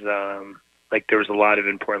is like there was a lot of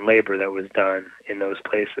important labor that was done in those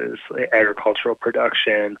places, like agricultural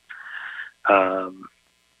production.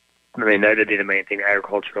 That'd be the main thing,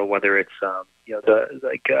 agricultural, whether it's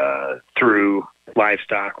through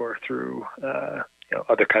livestock or through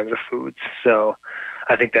other kinds of foods. So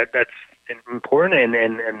I think that's important,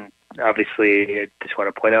 and obviously I just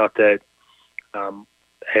want to point out that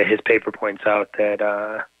his paper points out that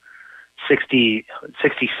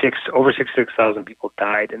over 66,000 people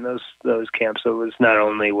died in those camps. So it was not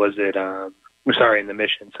only was it in the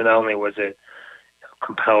mission. So not only was it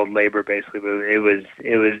compelled labor, basically, but it was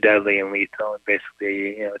deadly and lethal, and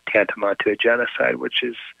basically tantamount to a genocide, which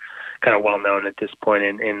is kind of well known at this point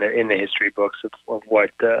in the history books of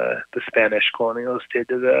what the Spanish colonialists did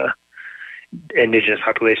to the indigenous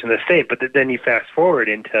population of the state. But then you fast forward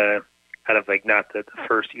into kind of like not the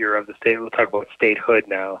first era of the state. We'll talk about statehood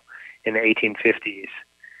now in the 1850s,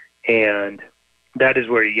 and that is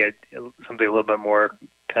where you get something a little bit more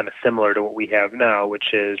kind of similar to what we have now,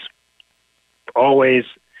 which is always,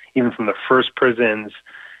 even from the first prisons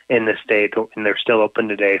in the state, and they're still open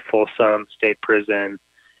today, Folsom State Prison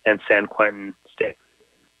and San Quentin State,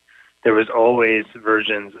 there was always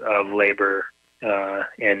versions of labor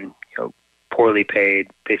and poorly paid,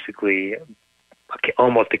 basically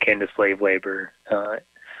almost akin to slave labor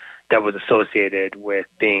that was associated with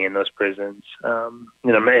being in those prisons. I'm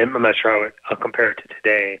not sure how I'll compare it to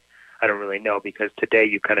today. I don't really know, because today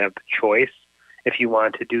you kind of have the choice if you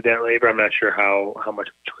want to do that labor. I'm not sure how much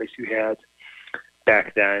of a choice you had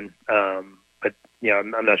back then. But I'm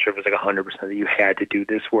not sure if it was like 100% that you had to do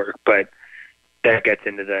this work. But that gets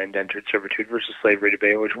into the indentured servitude versus slavery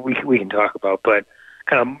debate, which we can talk about. But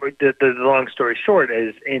kind of the long story short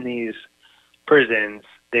is, in these prisons,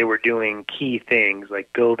 they were doing key things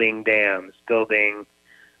like building dams, building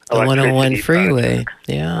the 101 freeway,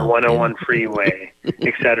 the 101 freeway,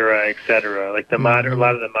 et cetera. Like a lot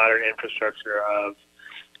of the modern infrastructure of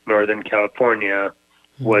Northern California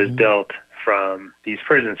was built from these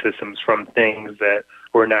prison systems, from things that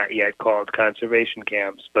were not yet called conservation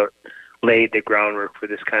camps, but laid the groundwork for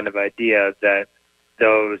this kind of idea that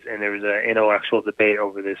and there was an intellectual debate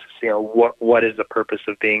over this, what is the purpose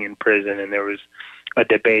of being in prison? And there was a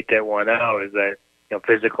debate that won out, is that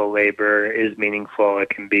physical labor is meaningful. It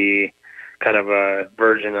can be kind of a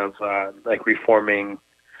version of like reforming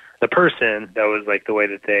the person. That was like the way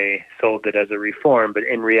that they sold it as a reform, but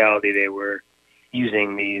in reality they were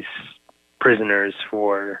using these prisoners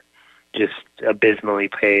for just abysmally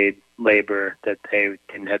paid labor that they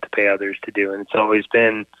didn't have to pay others to do. And it's always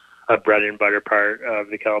been a bread and butter part of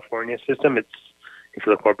the California system. It's, if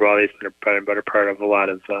you look more broadly, it's been a bread and butter part of a lot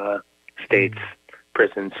of states'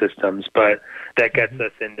 prison systems. But that gets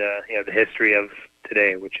us into the history of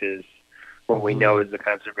today, which is what we know is the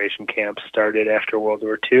concentration camps started after World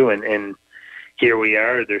War II, and here we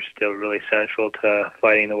are. They're still really central to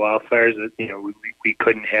fighting the wildfires. We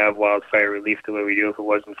couldn't have wildfire relief the way we do if it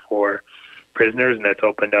wasn't for prisoners, and that's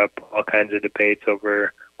opened up all kinds of debates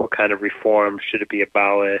over what kind of reform should it be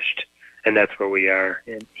abolished, and that's where we are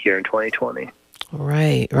here in 2020.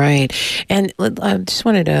 Right. And I just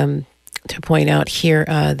wanted to point out here,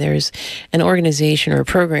 there's an organization or a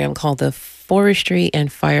program called the Forestry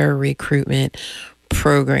and Fire Recruitment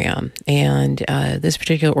Program. And this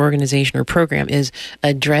particular organization or program is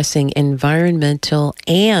addressing environmental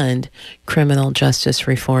and criminal justice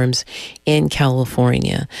reforms in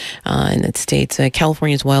California. And it states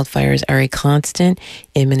California's wildfires are a constant,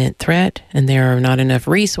 imminent threat, and there are not enough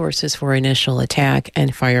resources for initial attack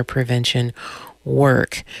and fire prevention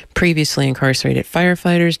work. Previously incarcerated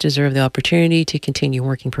firefighters deserve the opportunity to continue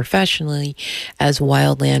working professionally as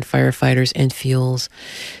wildland firefighters and fuels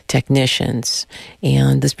technicians.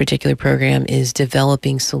 And this particular program is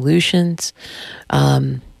developing solutions,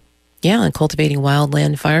 and cultivating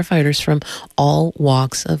wildland firefighters from all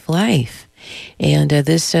walks of life. And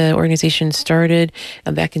this organization started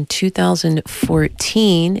back in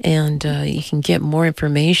 2014, and you can get more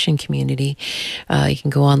information, community. You can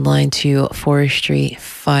go online to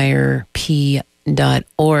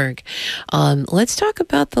forestryfirep.org. Let's talk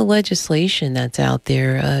about the legislation that's out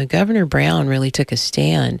there. Governor Brown really took a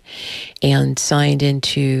stand and signed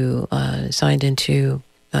into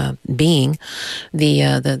being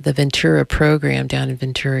the Ventura program down in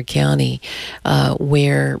Ventura County,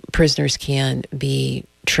 where prisoners can be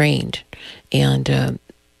trained and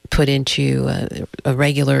put into a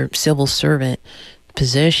regular civil servant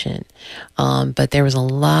position. But there was a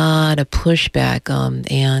lot of pushback,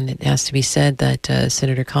 and it has to be said that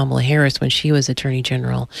Senator Kamala Harris, when she was Attorney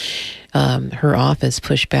General, her office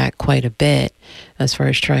pushed back quite a bit as far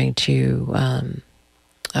as trying to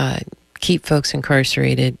keep folks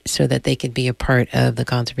incarcerated so that they could be a part of the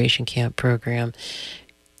conservation camp program.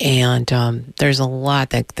 And there's a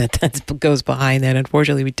lot that goes behind that.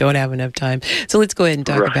 Unfortunately, we don't have enough time. So let's go ahead and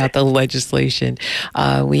talk about the legislation.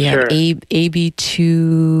 We have AB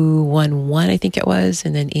 211, I think it was,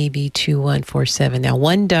 and then AB 2147. Now,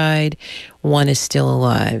 one died, one is still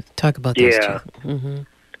alive. Talk about those two. Mm-hmm.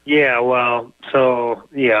 Yeah, well, so,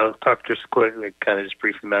 I'll talk just quickly, kind of just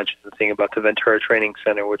briefly mention the thing about the Ventura Training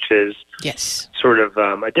Center, which is sort of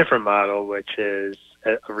a different model, which is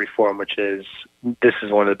a reform, which is, this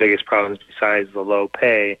is one of the biggest problems besides the low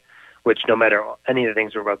pay, which no matter any of the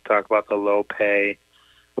things we're about to talk about, the low pay,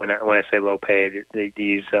 when I say low pay,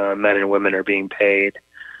 these men and women are being paid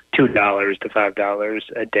 $2 to $5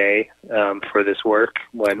 a day for this work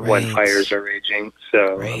when fires are raging.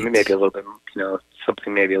 So maybe a little bit,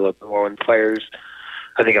 something maybe a little bit more when fires.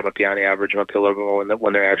 I think I might be on the average, might be a little bit more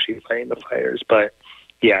when they're actually fighting the fires. But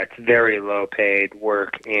yeah, it's very low paid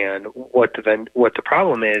work. And what the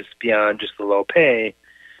problem is beyond just the low pay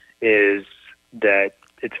is that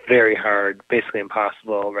it's very hard, basically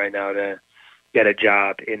impossible right now to get a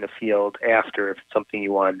job in the field after if it's something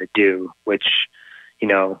you wanted to do, which,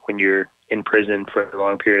 when you're in prison for a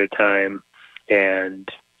long period of time and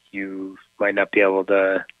you might not be able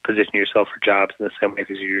to position yourself for jobs in the same way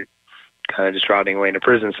because you're kind of just rotting away in a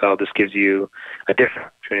prison cell, this gives you a different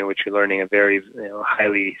opportunity in which you're learning a very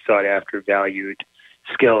highly sought-after, valued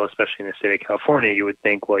skill, especially in the state of California. You would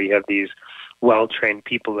think, well, you have these well-trained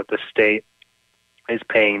people that the state is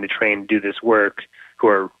paying to train to do this work who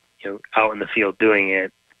are out in the field doing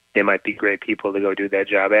it. They might be great people to go do that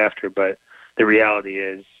job after, but the reality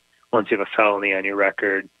is once you have a felony on your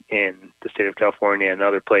record in the state of California and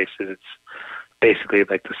other places, it's basically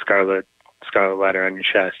like the scarlet letter on your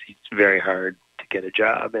chest. It's very hard to get a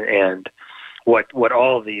job. And what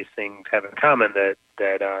all of these things have in common that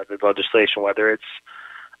the legislation, whether it's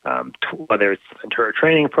the Ventura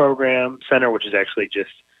Training Program Center, which is actually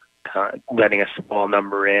just letting a small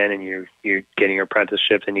number in, and you're getting your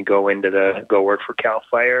apprenticeship, and you go work for Cal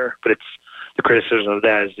Fire. But the criticism of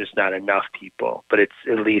that is just not enough people. But it's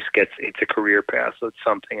at least it's a career path, so it's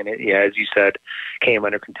something. And as you said, came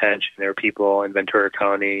under contention. There are people in Ventura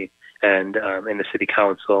County and in the city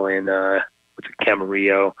council in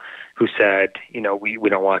Camarillo who said, we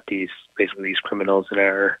don't want these criminals in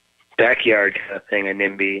our backyard kind of thing, a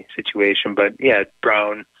NIMBY situation. But yeah,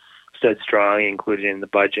 Brown stood strong, included in the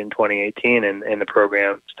budget in 2018, and the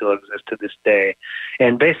program still exists to this day.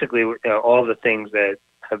 And basically, all the things that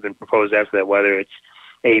have been proposed after that, whether it's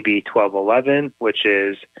AB 1211, which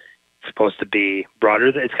is supposed to be broader.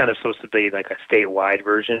 It's kind of supposed to be like a statewide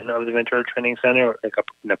version of the Ventura Training Center, like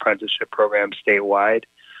an apprenticeship program statewide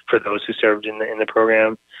for those who served in the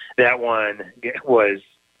program. That one was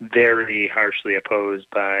very harshly opposed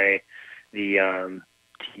by the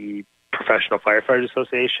Professional Firefighters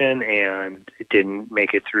Association, and it didn't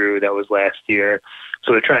make it through. That was last year.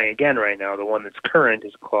 So they're trying again right now. The one that's current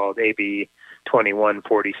is called AB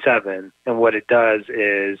 2147, and what it does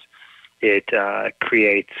is it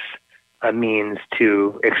creates a means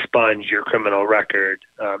to expunge your criminal record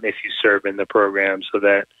if you serve in the program, so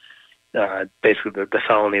that basically the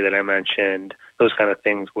felony that I mentioned, those kind of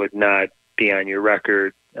things would not be on your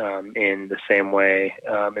record in the same way.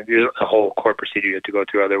 There's a whole court procedure you have to go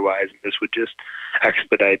through otherwise. This would just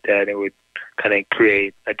expedite that. It would kind of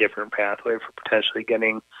create a different pathway for potentially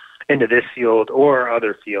getting into this field or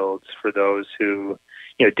other fields for those who,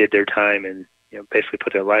 did their time and, basically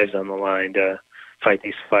put their lives on the line to fight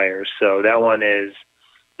these fires. So that one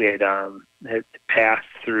we had passed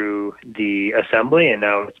through the Assembly, and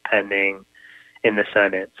now it's pending in the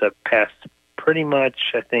Senate. So it passed pretty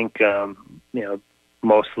much, I think,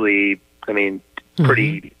 mostly,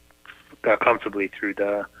 pretty comfortably through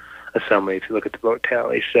the Assembly if you look at the vote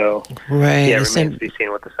tally. So, right. Yeah, it remains to be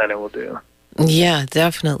seen what the Senate will do. Yeah,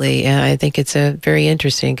 definitely. And I think it's very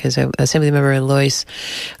interesting because Assemblymember Lois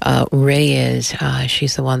Reyes,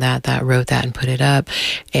 she's the one that wrote that and put it up.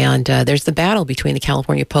 And there's the battle between the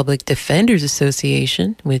California Public Defenders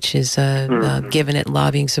Association, which is giving it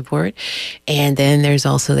lobbying support. And then there's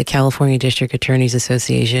also the California District Attorneys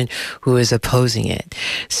Association, who is opposing it.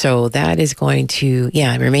 So that is going to,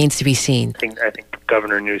 it remains to be seen. I think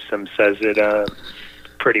Governor Newsom says it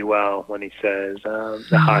pretty well when he says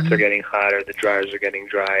the hots are getting hotter, the dryers are getting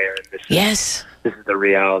drier. And this is the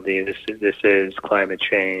reality. This is climate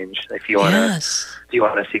change. If you want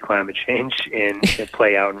to see climate change in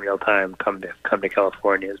play out in real time, come to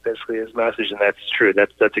California is basically his message, and that's true.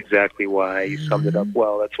 That's exactly why you summed it up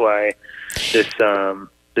well. That's why this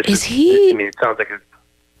is he? It sounds like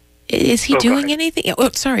Is he doing anything? Oh,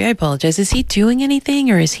 sorry, I apologize. Is he doing anything,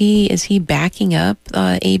 or is he backing up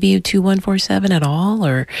AB 2147 at all,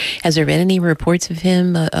 or has there been any reports of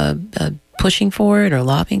him pushing for it or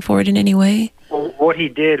lobbying for it in any way? Well, what he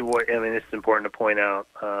did, this is important to point out.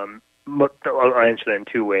 I'll answer that in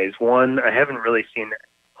two ways. One, I haven't really seen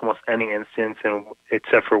almost any instance,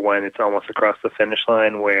 except for when it's almost across the finish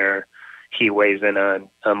line, where he weighs in on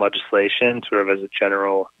legislation, sort of as a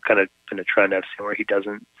general kind of in a trend I've seen, where he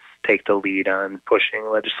doesn't take the lead on pushing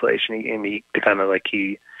legislation. He kind of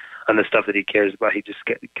on the stuff that he cares about, he just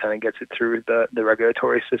kind of gets it through the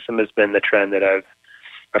regulatory system. Has been the trend that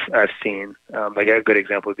I've seen. Like a good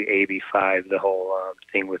example would be AB5, the whole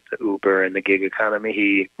thing with the Uber and the gig economy.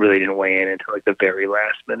 He really didn't weigh in until the very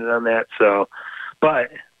last minute on that. So,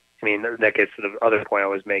 but that gets to the other point I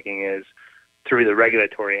was making is through the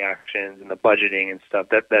regulatory actions and the budgeting and stuff.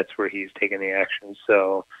 That's where he's taking the action.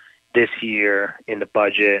 So this year in the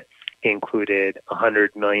budget included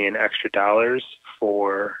 $100 million extra dollars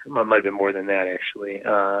for, it might have been more than that actually.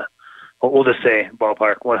 We'll just say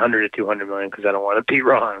ballpark 100 to 200 million because I don't want to be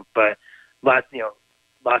wrong, but lots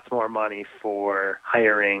more money for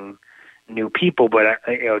hiring new people. But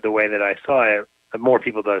the way that I saw it, more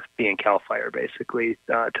people to be in CAL FIRE basically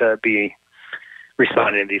to be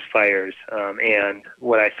responding to these fires. And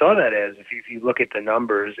what I saw that as, if you look at the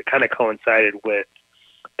numbers, it kind of coincided with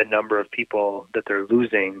the number of people that they're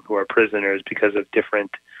losing who are prisoners because of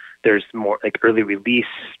there's more early release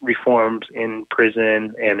reforms in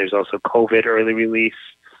prison, and there's also COVID early release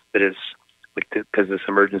that is because of this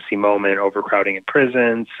emergency moment, overcrowding in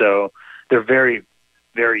prison. So they're very,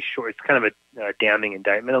 very short. It's kind of a damning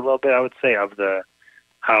indictment a little bit, I would say, of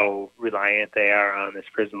how reliant they are on this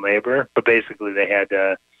prison labor. But basically they had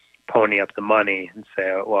to pony up the money and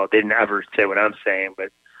say, well, they didn't ever say what I'm saying,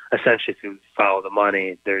 but essentially, if you follow the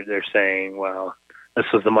money, they're saying, well, this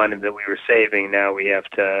was the money that we were saving. Now we have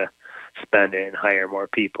to spend it and hire more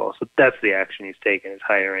people. So that's the action he's taken, is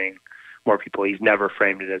hiring more people. He's never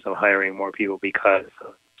framed it as I'm hiring more people because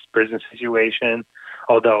of this prison situation,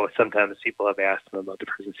 although sometimes people have asked him about the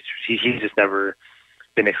prison situation. He's just never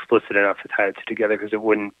been explicit enough to tie the two together because it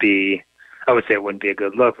wouldn't be a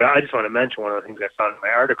good look. But I just want to mention one of the things I found in my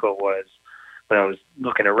article was, when I was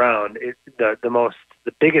looking around,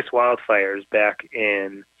 the biggest wildfires back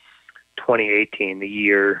in 2018, the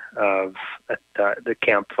year of the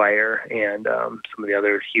Camp Fire and some of the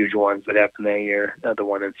other huge ones that happened that year, the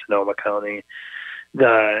one in Sonoma County.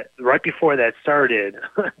 Right before that started,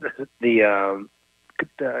 the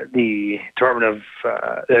Department of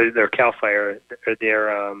their Cal Fire,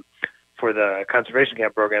 for the conservation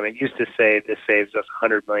camp program, it used to say this saves us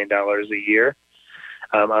 $100 million a year.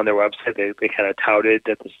 On their website, they kind of touted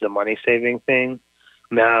that this is a money-saving thing.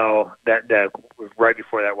 Now, that right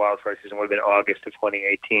before that wildfire season would have been August of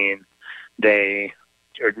 2018,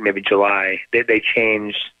 or maybe July, they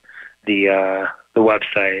changed the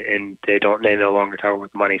website, and they no longer talk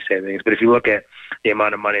about money savings. But if you look at the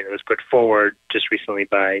amount of money that was put forward just recently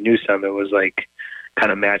by Newsom, it was like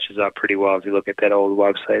kind of matches up pretty well if you look at that old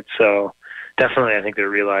website. So definitely, I think they're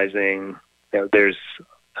realizing there's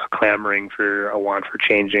a clamoring for a want for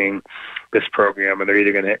changing this program, and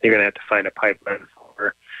they're going to have to find a pipeline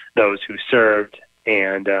for those who served,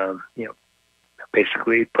 and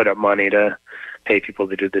basically put up money to pay people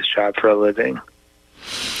to do this job for a living.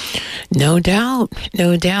 No doubt.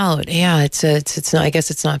 Yeah, it's not. I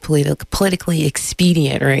guess it's not politically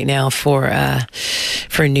expedient right now for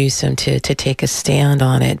Newsom to take a stand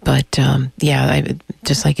on it. But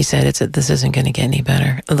just like you said, this isn't going to get any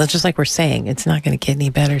better. Just like we're saying, it's not going to get any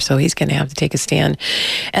better. So he's going to have to take a stand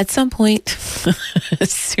at some point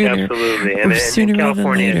sooner. Absolutely, and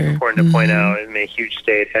California, it's important to point out, a huge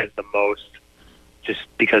state has the most, just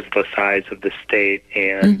because of the size of the state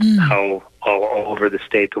and how all over the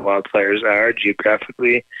state the wildfires are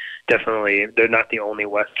geographically. Definitely, they're not the only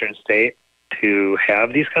Western state to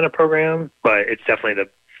have these kind of programs, but it's definitely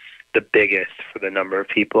the biggest for the number of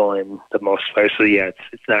people and the most fires. So yeah,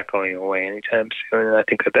 it's not going away anytime soon, and I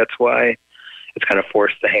think that's why it's kind of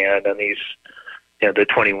forced the hand on these, the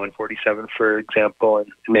 2147, for example,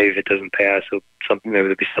 and maybe if it doesn't pass, maybe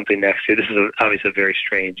there'll be something next year. This is obviously a very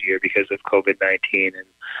strange year because of COVID-19, and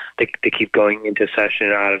they keep going into session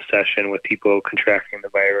and out of session with people contracting the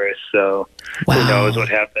virus. So Who knows what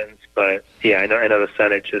happens? But yeah, I know the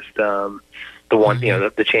Senate just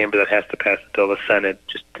the chamber that has to pass the bill, the Senate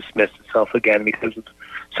just dismissed itself again because of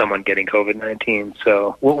someone getting COVID-19.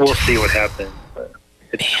 So we'll see what happens. But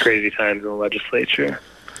it's crazy times in the legislature.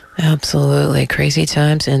 Absolutely. Crazy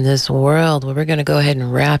times in this world. Well, we're going to go ahead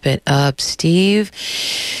and wrap it up. Steve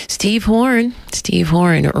Horn,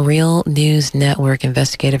 Real News Network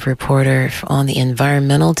investigative reporter on the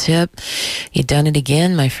environmental tip. You've done it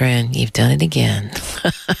again, my friend. You've done it again.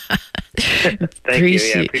 Thank you.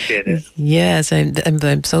 Yeah, appreciate it. Yes,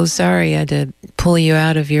 I'm so sorry I had to pull you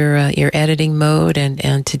out of your editing mode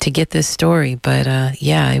and to get this story, but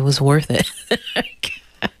it was worth it.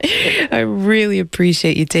 I really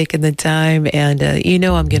appreciate you taking the time, and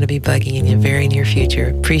I'm going to be bugging you in the very near future.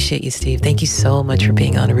 Appreciate you, Steve. Thank you so much for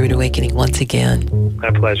being on A Rude Awakening once again.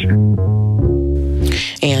 My pleasure.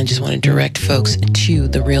 And just want to direct folks to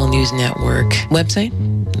the Real News Network website,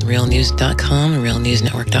 realnews.com,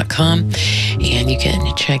 realnewsnetwork.com, and you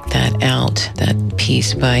can check that out, that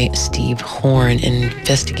piece by Steve Horn,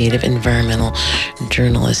 investigative environmental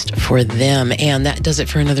journalist for them. And that does it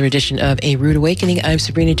for another edition of A Rude Awakening. I'm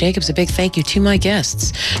Sabrina Jacobs. A big thank you to my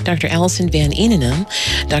guests, Dr. Allison Van Eenenum,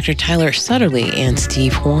 Dr. Tyler Sutterly, and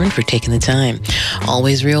Steve Horn for taking the time.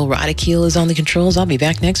 Always Real Rodakeel is on the controls. I'll be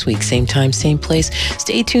back next week, same time, same place.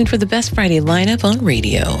 Stay tuned for the best Friday lineup on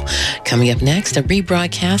radio. Coming up next, a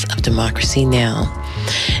rebroadcast of Democracy Now!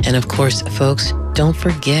 And of course, folks, don't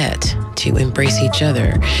forget to embrace each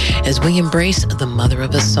other as we embrace the mother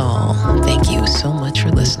of us all. Thank you so much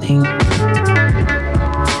for listening.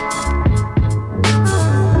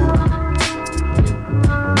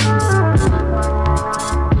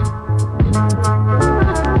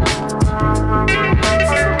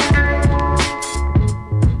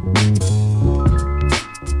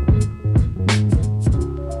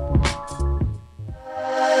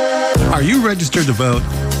 Are you registered to vote?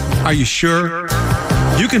 Are you sure?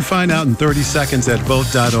 You can find out in 30 seconds at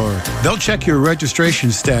vote.org. They'll check your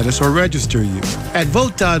registration status or register you. At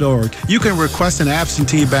vote.org, you can request an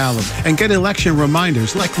absentee ballot and get election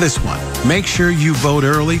reminders like this one. Make sure you vote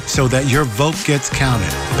early so that your vote gets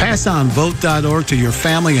counted. Pass on vote.org to your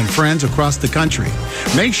family and friends across the country.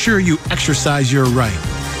 Make sure you exercise your right.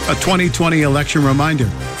 A 2020 election reminder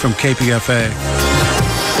from KPFA.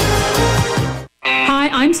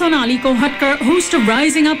 Hi, I'm Sonali Kohatkar, host of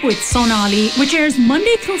Rising Up with Sonali, which airs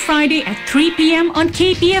Monday through Friday at 3 p.m. on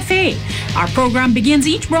KPFA. Our program begins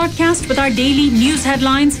each broadcast with our daily news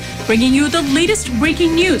headlines, bringing you the latest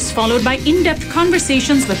breaking news, followed by in-depth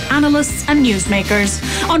conversations with analysts and newsmakers.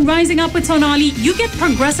 On Rising Up with Sonali, you get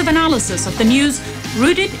progressive analysis of the news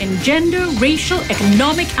rooted in gender, racial,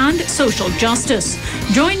 economic, and social justice.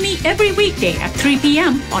 Join me every weekday at 3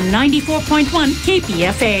 p.m. on 94.1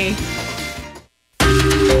 KPFA.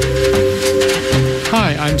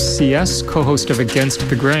 Hi, I'm CS, co-host of Against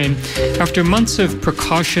the Grain. After months of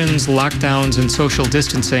precautions, lockdowns, and social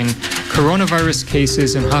distancing, coronavirus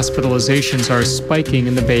cases and hospitalizations are spiking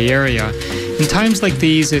in the Bay Area. In times like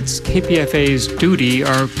these, it's KPFA's duty,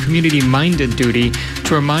 our community-minded duty,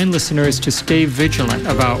 to remind listeners to stay vigilant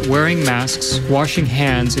about wearing masks, washing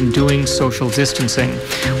hands, and doing social distancing.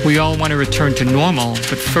 We all want to return to normal,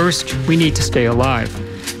 but first, we need to stay alive.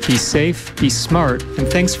 Be safe, be smart, and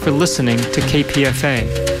thanks for listening to KPFA.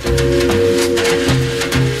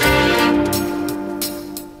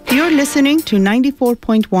 You're listening to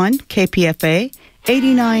 94.1 KPFA,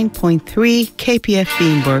 89.3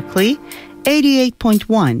 KPFB in Berkeley,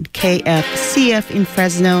 88.1 KFCF in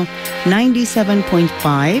Fresno,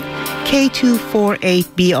 97.5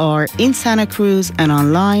 K248BR in Santa Cruz, and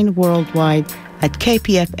online worldwide at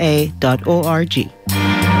kpfa.org.